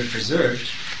fact that we're preserved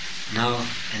now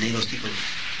enables people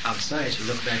outside to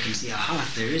look back and see, aha,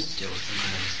 there is still some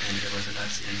kind of standard of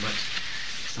orthodoxy, and what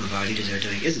some of our leaders are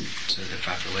doing isn't sort of the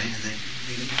proper way, and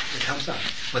it helps out.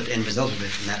 What the end result of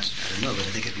it from that, I don't know, but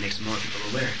I think it makes more people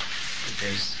aware that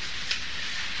there's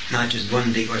not just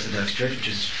one big Orthodox church which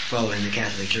is following the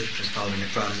Catholic Church, which is following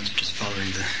the Protestants, which is following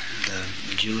the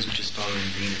Jews, which is following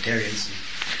the Unitarians.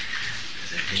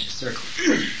 It's a vicious circle.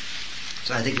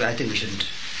 So I think we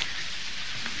shouldn't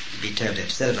be terribly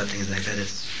upset about things like that.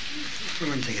 It's,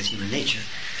 for one thing, it's human nature,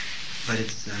 but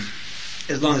it's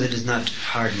as long as it does not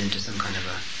harden into some kind of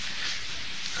a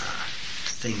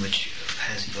thing which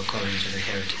has people calling each other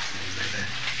heretics and things like that.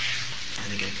 I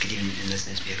think it could even, in this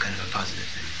sense, be a kind of a positive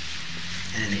thing.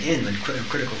 And in the end, when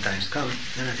critical times come,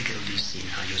 then I think it'll be seen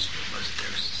how useful it was that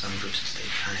there was some groups that stayed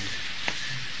behind.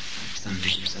 Some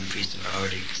bishops, some priests have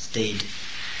already stayed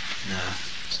in a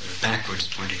sort of backwards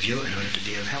point of view in order to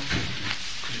be of help when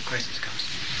critical crisis comes.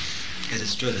 Because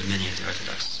it's true that many of the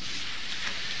Orthodox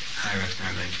hierarchs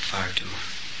are going far too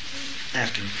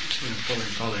after sort of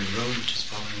following the road, which is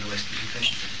following the Western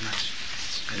confession.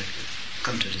 It's going to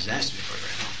come to a disaster before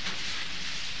very long.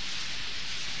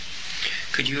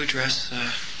 Could you address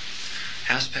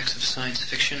aspects of science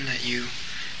fiction that you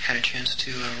had a chance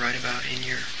to write about in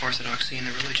your Orthodoxy and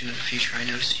the Religion of the Future? I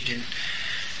noticed you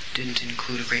didn't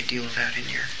include a great deal of that in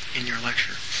your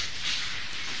lecture.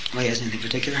 Well, yes, anything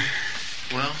particular?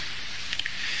 Well,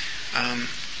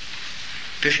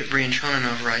 Bishop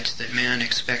Brianchonov writes that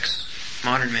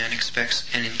modern man expects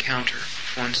an encounter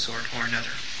of one sort or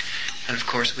another. And of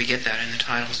course we get that in the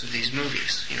titles of these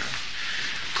movies,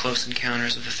 Close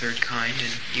Encounters of the Third Kind,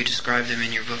 and you describe them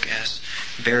in your book as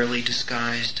barely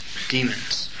disguised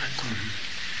demons.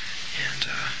 And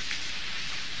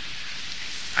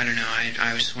I don't know,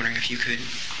 I was wondering if you could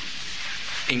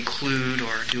include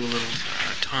or do a little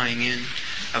tying in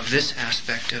of this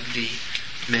aspect of the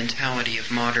mentality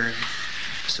of modern,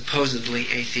 supposedly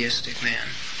atheistic man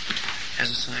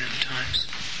as a sign of the times.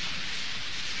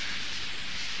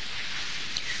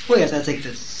 Well, yes, I think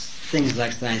that things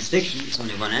like science fiction is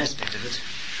only one aspect of it.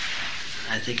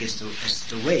 I think it's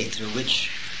the way through which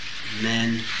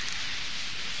man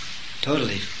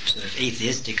totally sort of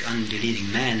atheistic,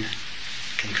 unbelieving man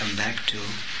can come back to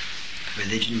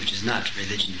religion which is not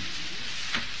religion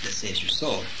that saves your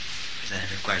soul, because that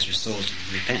requires your soul to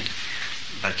repent,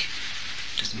 but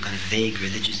to some kind of vague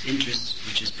religious interest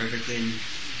which is perfectly in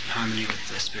harmony with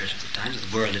the spirit of the times,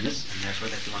 with worldliness, and therefore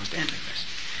that belongs to Antichrist.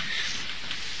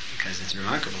 Because it's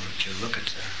remarkable if you look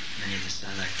at many of the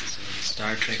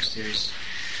Star Trek series,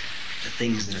 the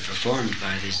things that are performed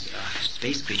by these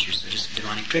space creatures are just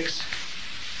demonic tricks.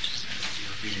 Just, you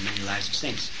read in many lives of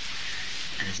saints.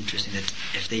 And it's interesting that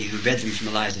if they who read them from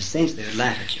the lives of saints, they would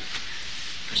laugh at you.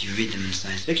 But you read them in a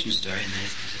science fiction story, and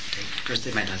of course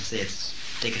they might not say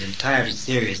take it entirely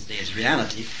seriously as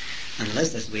reality.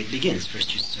 Nonetheless, that's the way it begins.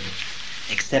 First you sort of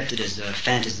accept it as a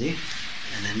fantasy,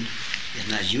 and then, if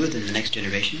not you, then the next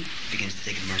generation begins to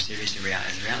take it more seriously as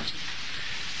reality.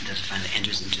 Until it finally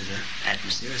enters into the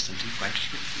atmosphere as something quite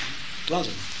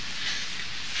plausible.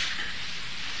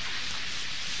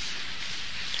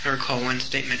 I recall one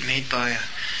statement made by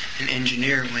an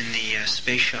engineer when the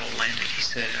space shuttle landed. He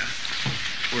said,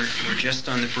 we're just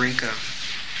on the brink of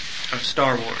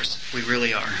Star Wars. We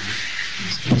really are.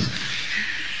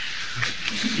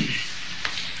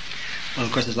 Well,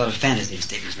 of course, there's a lot of fantasy in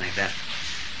statements like that.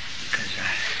 Because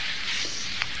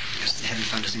they haven't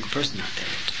found a single person out there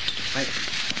to fight them.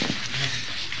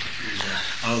 And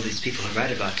all these people who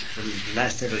write about, for the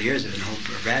last several years, there have been a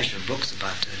whole rash of books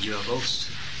about UFO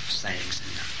sightings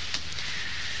and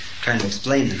trying to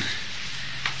explain them.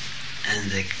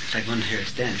 And in fact, one here at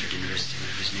Stanford University,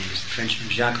 his name is the Frenchman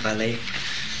Jacques Vallée,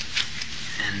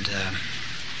 and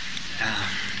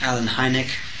Alan Hynek,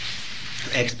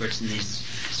 are experts in these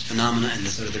phenomena and the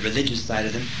sort of the religious side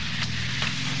of them.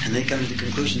 And they come to the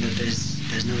conclusion that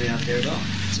there's nobody out there at all.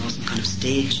 It's all some kind of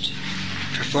staged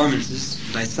performances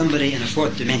by somebody in a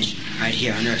fourth dimension, right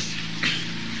here on Earth.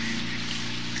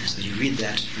 And so you read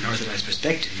that from an Orthodox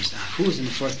perspective, and you say, who's in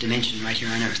the fourth dimension right here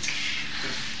on Earth?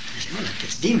 And you say, well,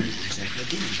 it's demons, and exactly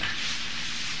what demons are.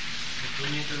 Who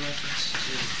made the reference to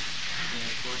the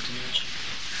fourth dimension?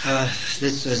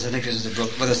 This was, I think this is a book,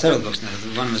 well, there's several books now.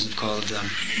 The one was called,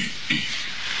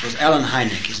 was Alan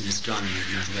Hynek, he's an astronomer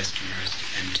at Northwestern University,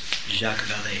 and Jacques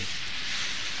Vallée.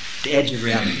 The Edge of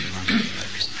Reality, the one talking about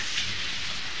recently.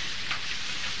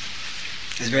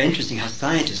 It's very interesting how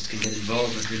scientists can get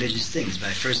involved with religious things by,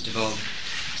 first of all,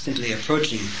 simply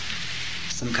approaching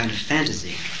some kind of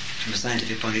fantasy from a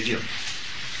scientific point of view,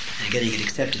 and getting it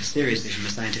accepted seriously from a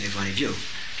scientific point of view,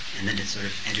 and then it sort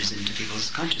of enters into people's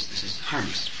consciousness as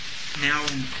harmless. Now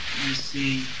when we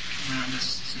see around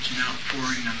us such an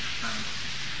outpouring of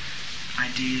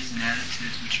ideas and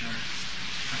attitudes which are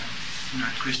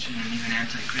not Christian and even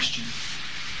anti-Christian,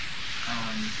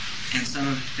 and some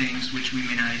of the things which we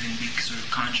may not even be sort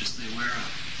of consciously aware of,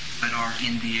 but are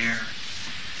in the air,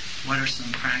 what are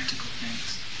some practical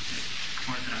things that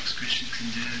Orthodox Christians can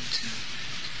do to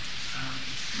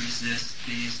resist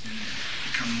these and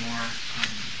become more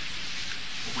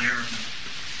aware of them?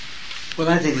 Well,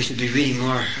 I think we should be reading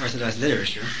more Orthodox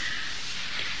literature,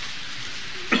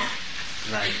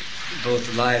 like both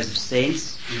the lives of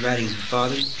saints and writings of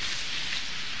fathers,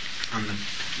 on the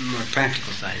more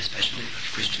practical side especially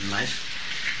of Christian life,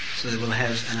 so that we'll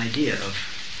have an idea of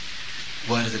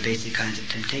what are the basic kinds of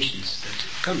temptations that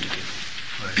come to people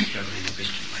who are struggling in the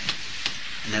Christian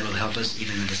life. And that will help us,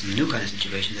 even in this new kind of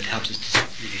situation, that helps us to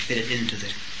maybe fit it into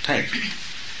the type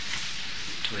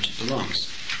to which it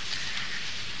belongs.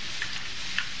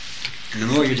 And the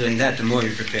more you're doing that, the more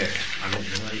you're prepared already,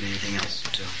 without even anything else,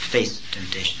 to face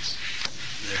temptations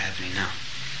that are happening now.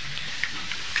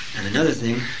 And another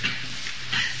thing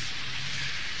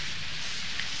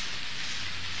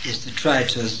is to try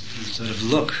to sort of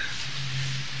look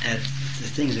at the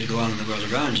things that go on in the world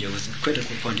around you with a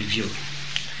critical point of view.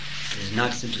 It is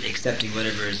not simply accepting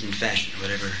whatever is in fashion,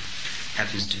 whatever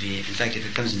happens to be. In fact, if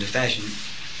it comes into fashion,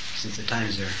 since the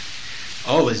times are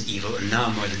always evil, and now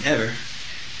more than ever,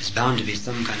 there's bound to be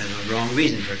some kind of a wrong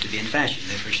reason for it to be in fashion.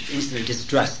 Therefore, you should instantly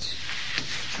distrust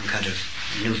some kind of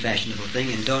new fashionable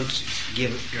thing and don't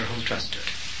give your whole trust to it.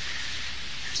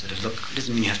 Sort of look, it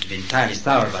doesn't mean you have to be entirely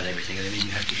sour about everything. It means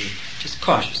you have to be just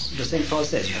cautious. As St. Paul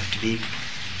says, you have to be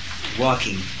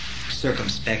walking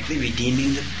circumspectly,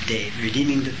 redeeming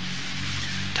the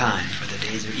time, for the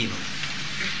days are evil.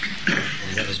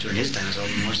 And that was true in his time, it's all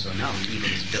the more so now when evil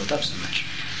is built up so much.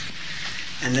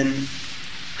 And then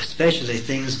especially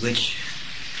things which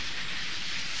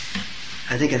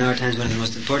I think in our times one of the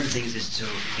most important things is to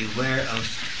be aware of,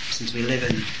 since we live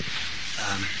in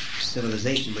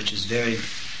civilization which is very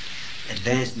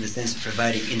advanced in the sense of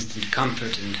providing instant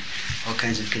comfort and all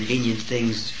kinds of convenient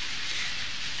things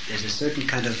there's a certain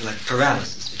kind of like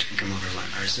paralysis which can come over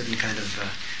one, or a certain kind of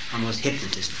almost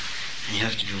hypnotism. And you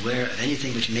have to be aware of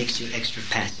anything which makes you extra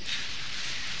passive.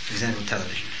 For example,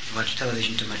 television. You watch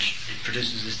television too much, it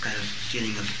produces this kind of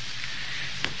feeling of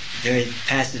very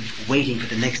passive waiting for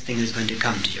the next thing that's going to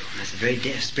come to you. And that's a very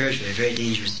spiritually a very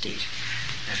dangerous state.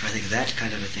 Therefore, I think that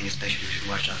kind of a thing especially we should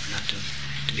watch out for, not to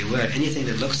be aware of anything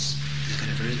that looks is going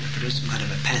to produce some kind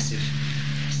of a passive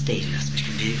state in us, which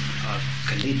can lead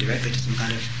directly to some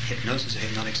kind of hypnosis or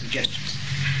hypnotic suggestions.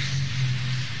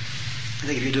 I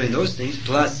think if you're doing those things,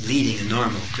 plus leading a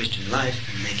normal Christian life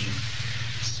and making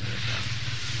sort of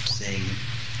saying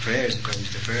prayers according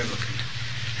to the prayer book and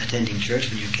attending church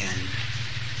when you can,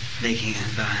 making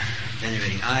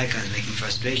venerating icons, making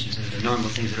frustrations, and the normal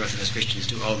things that Orthodox Christians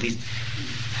do, all these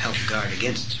help guard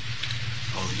against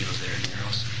all the evils that are in there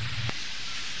also.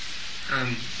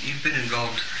 You've been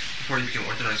involved before you became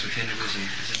Orthodox with Hinduism,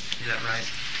 is that right?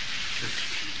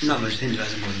 Not much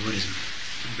Hinduism, more than Buddhism.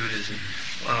 Buddhism.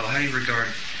 Well, how do you regard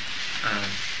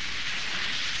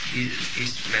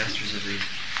East masters of these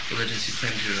religions who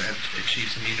claim to have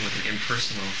achieved some union with an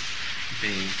impersonal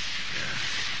being?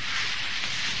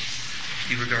 How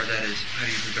do you regard that as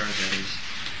being regarded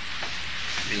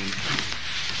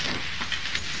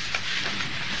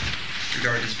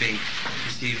as being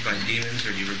deceived by demons,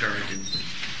 or do you regard it as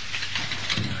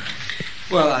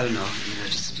well, I don't know.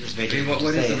 It's very difficult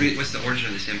to say. What's the origin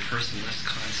of this impersonalist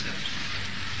concept?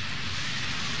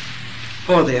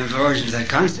 Well, the origin of that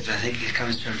concept, I think, it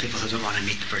comes from people who don't want to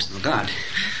meet the personal God.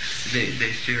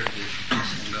 They fear the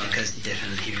personal God. Because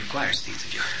he requires things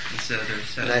of you. And so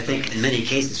but I think in many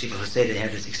cases people who say they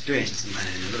have this experience of some kind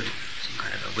of an illusion, some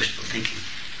kind of a wishful thinking,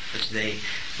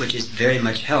 which is very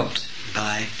much helped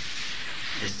by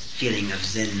this feeling of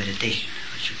Zen meditation.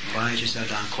 You quiet yourself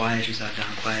down, quiet yourself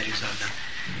down, quiet yourself down.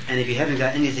 And if you haven't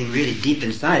got anything really deep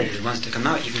inside of you that wants to come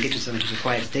out, you can get yourself into a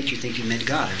quiet state. You think you met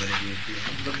God or whatever you're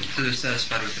looking for. So they're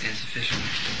satisfied with insufficient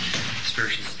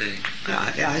spiritual state.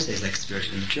 Yeah, I say it's like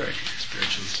spiritual immaturity,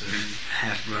 spiritual sort of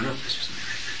half grown upness or something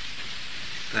like that.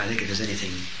 But I think if there's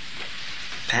anything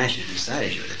passionate inside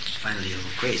of you that's finally a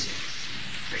little crazy,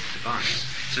 break the bonds.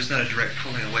 So it's not a direct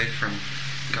pulling away from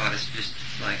God, it's just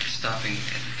like stopping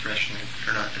at the threshold,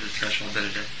 or not at the threshold, but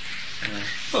at the...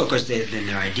 Well, of course, their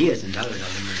ideas, and all of them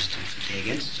are totally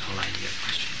against the whole idea of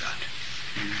Christian God.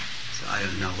 So I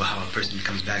don't know how a person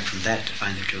comes back from that to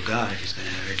find the true God, if he's going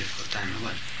to have a very difficult time or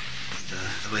what.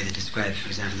 The way they describe,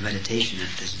 for example, the meditation at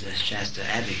this Shasta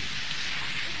Abbey.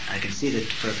 I can see that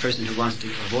for a person who wants to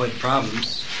avoid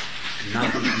problems and not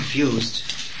be confused,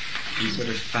 he sort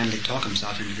of finally talk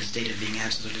himself into the state of being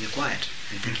absolutely quiet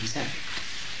and think he's happy.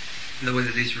 And the way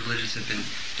that these religions have been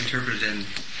interpreted in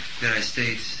the United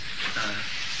States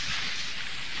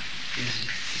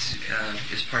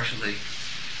is partially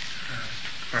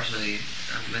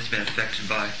has been affected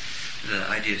by the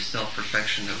idea of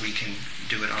self-perfection, that we can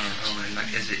do it on our own, and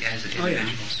like as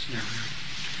individuals.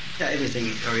 Yeah,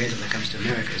 everything Oriental that comes to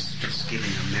America is given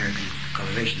American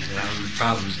coloration, that our own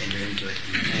problems enter into it,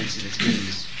 and the answer that's given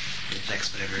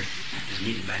reflects whatever is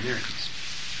needed by Americans.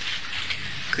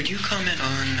 Could you comment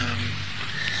on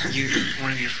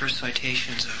one of your first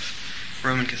citations of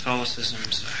Roman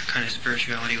Catholicism's kind of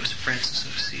spirituality was Francis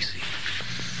of Assisi?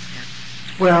 Yeah.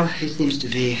 Well, he seems to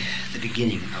be the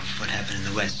beginning of what happened in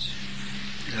the West.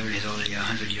 He's already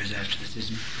 100 years after the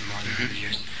schism, or more than 100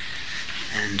 years.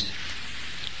 And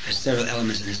there's several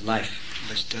elements in his life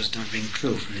which just don't ring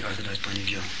true from the Orthodox point of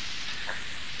view.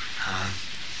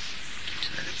 So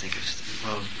I could think of,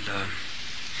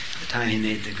 the time he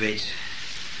made the great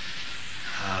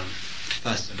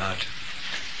fuss about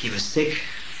he was sick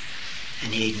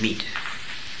and he ate meat.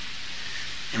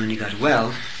 And when he got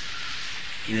well,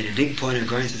 he made a big point of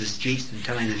going through the streets and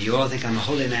telling them, "You all think I'm a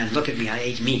holy man, look at me, I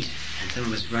ate meat." And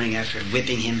someone was running after him,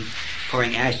 whipping him,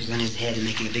 pouring ashes on his head and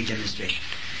making a big demonstration.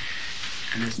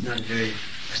 And that's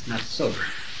not sober.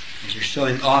 Because you're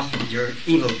showing off your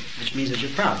evil, which means that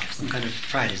you're proud. Some kind of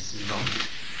pride is involved.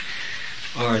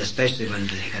 Or especially when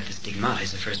he got the stigmata,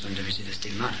 he's the first one to receive the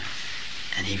stigmata.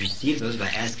 And he received those by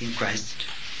asking Christ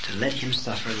to let him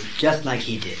suffer just like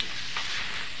he did.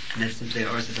 And that's simply an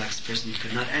Orthodox person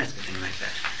could not ask a thing like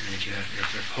that. And if you're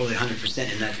wholly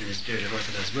 100% in the spirit of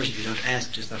Orthodox worship, you don't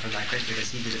ask to suffer like Christ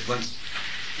because he did it once.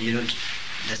 And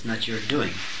that's not your doing.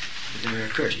 It would never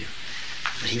occur to you.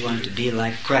 But he wanted to be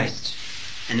like Christ.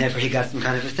 And therefore he got some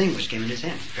kind of a thing which came in his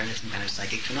hands. Apparently some kind of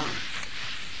psychic phenomenon.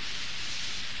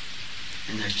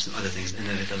 And there's some other things. And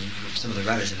some of the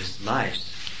writers of his lives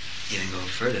even go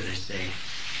further. They say,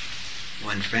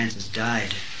 when Francis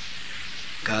died,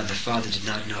 God the Father did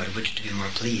not know at which to be more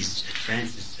pleased, at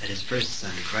Francis, at his first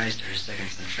son Christ, or his second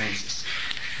son Francis.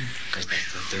 because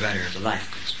that's the rudder of the life,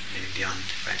 goes maybe beyond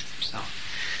Christ himself.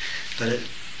 But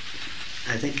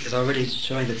I think it's already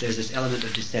showing that there's this element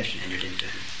of deception entered into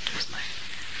his life.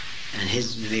 And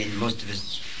most of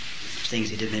his things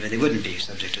he did, maybe they wouldn't be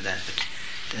subject to that, but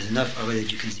there's enough already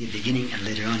that you can see the beginning, and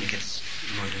later on it gets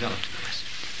more developed in the West.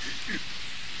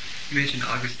 You mentioned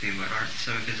Augustine, but aren't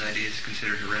some of his ideas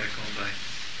considered heretical by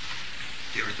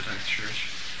the Orthodox Church?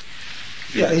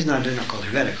 Yeah, he's not called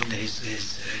heretical, but he's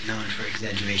known for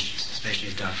exaggerations,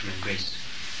 especially his doctrine of grace.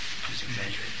 He was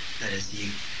exaggerated. That is,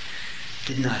 he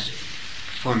did not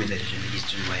formulate it in the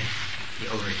Eastern way. He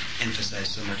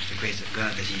overemphasized so much the grace of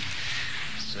God that he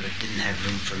sort of didn't have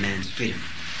room for man's freedom.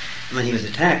 And when he was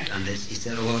attacked on this, he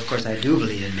said, well, of course I do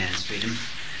believe in man's freedom,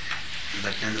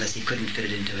 but nonetheless he couldn't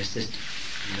fit it into his system.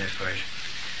 And therefore,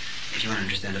 if you want to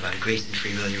understand about grace and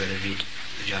free will, you better read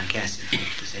John Cassian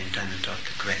at the same time and talk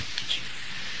the correct teaching.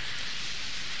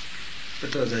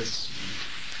 But though that's,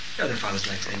 the other fathers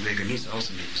like St. Gregory Nyssa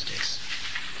also made mistakes.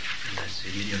 And that's,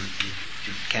 you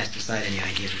cast aside any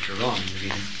ideas which are wrong, and you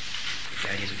read them.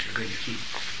 The ideas which are good, you keep.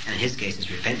 And in his case, his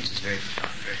repentance is very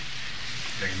profound, very,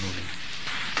 very moving.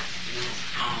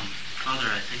 Father,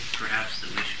 I think perhaps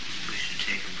that we should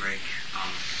take a break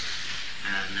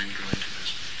and then go into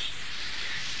Vespers.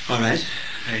 All right,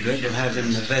 very good. We'll have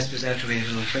then the Vespers after we have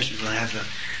a little refreshment. We'll have the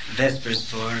Vespers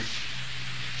for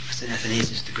St.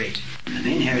 Athanasius the Great. The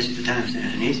main heresy at the time of St.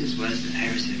 Athanasius was the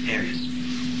heresy of Arius,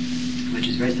 which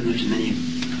is very similar to many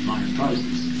modern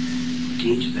Protestants who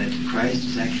teach that Christ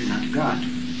is actually not God.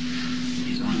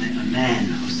 He's only a man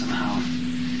who somehow,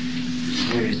 in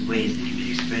various ways that can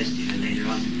be expressed, even later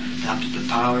on, adopted the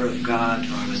power of God,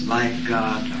 or was like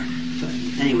God, or so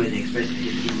any way they express it,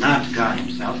 he's not God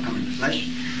himself, come in the flesh,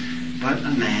 but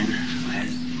a man who has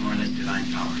more or less divine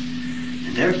power.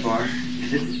 And therefore,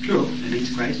 if this is true, that means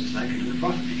Christ is like another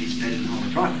prophet. Maybe he's better than all the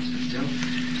prophets, but still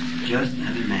just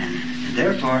another man. And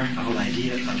therefore, the whole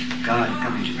idea of God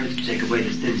coming to earth to take away the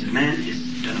sins of man is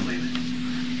done away with.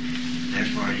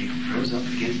 Therefore, he rose up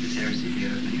against this heresy,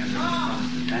 of many other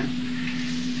prophets at the time,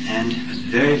 and was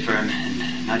very firm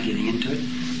in not giving into it,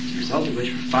 as a result of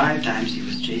which for 5 times he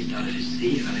was chased out of his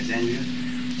see of Alexandria,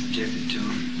 subjected to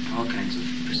all kinds of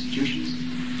persecutions,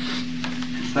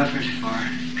 and suffered for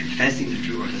confessing the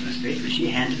true Orthodox faith, which he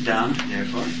handed down,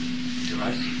 therefore, to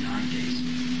us in our days.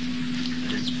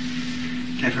 But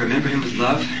therefore remember him with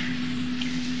love,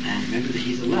 and remember that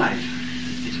he's alive.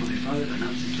 These Holy Fathers are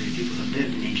not simply people who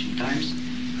lived in ancient times,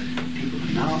 but people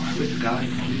who now are with God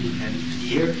in heaven, and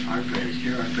hear our prayers,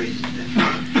 hear our praises to them.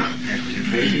 Therefore, we're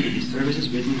praising in these services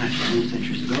written 2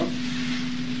 centuries ago.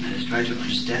 Let us try to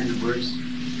understand the words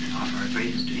and offer our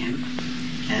praises to him.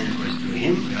 And of course, through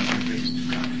him, we offer our praises to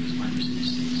God, who is wondrous in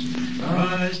his things.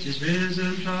 Christ is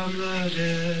risen from the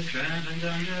dead, trampling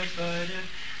down death by death,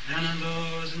 and on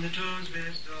those in the tombs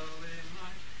bestowing.